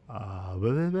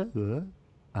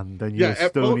and then you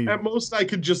at most I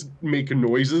could just make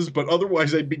noises, but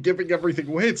otherwise I'd be giving everything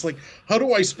away. It's like, how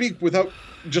do I speak without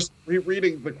just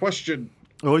rereading the question?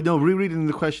 Oh no, rereading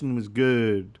the question was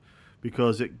good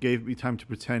because it gave me time to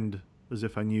pretend as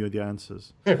if I knew the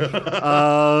answers. Thank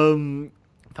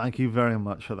you very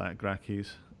much for that, Grakis.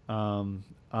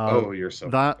 You're so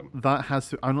that has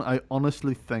to. I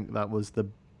honestly think that was the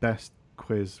best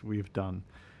quiz we've done,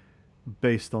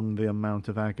 based on the amount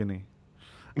of agony.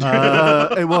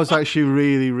 It was actually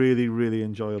really, really, really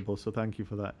enjoyable. So thank you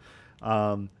for that.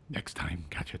 Next time,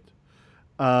 catch it.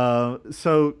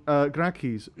 So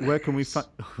Grakis, where can we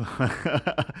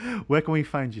where can we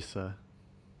find you, sir?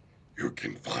 You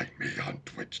can find me on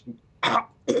Twitch.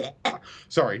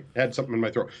 Sorry, had something in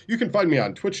my throat. You can find me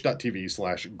on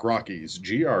twitch.tv/Grokkees,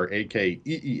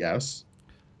 Grakees.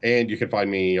 And you can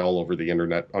find me all over the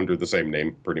internet under the same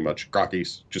name, pretty much.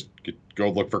 Grokkees. Just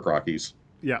go look for Grokkees.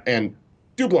 Yeah. And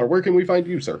Dublar, where can we find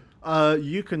you, sir?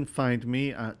 You can find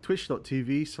me at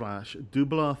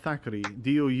twitch.tv/DublarThackeray,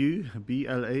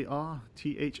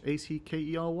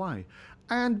 DOUBLARTHACKERY.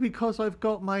 And because I've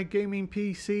got my gaming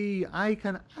PC, I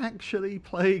can actually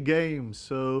play games.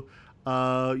 So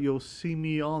you'll see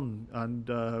me on and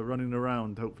running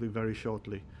around, hopefully very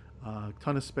shortly.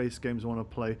 Ton of space games I want to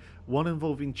play. One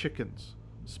involving chickens,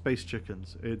 space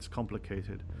chickens. It's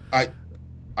complicated. I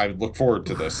look forward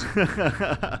to this.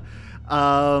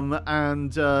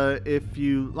 And if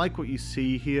you like what you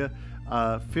see here,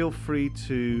 feel free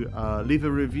to leave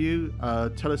a review.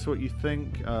 Tell us what you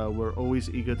think. We're always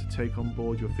eager to take on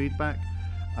board your feedback.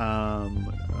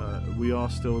 We are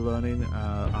still learning.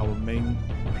 Our main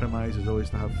premise is always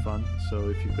to have fun. So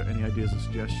if you've got any ideas or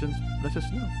suggestions, let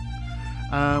us know.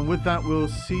 With that, we'll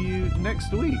see you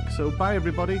next week. So bye,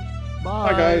 everybody.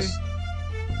 Bye. Bye, guys.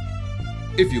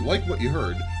 If you like what you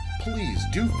heard, please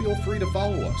do feel free to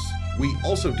follow us. We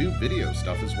also do video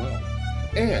stuff as well.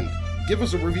 And give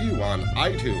us a review on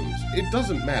iTunes. It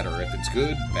doesn't matter if it's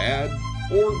good, bad,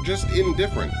 or just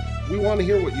indifferent. We want to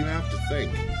hear what you have to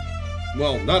think.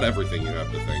 Well, not everything you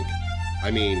have to think.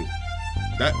 I mean,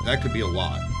 that could be a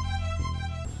lot.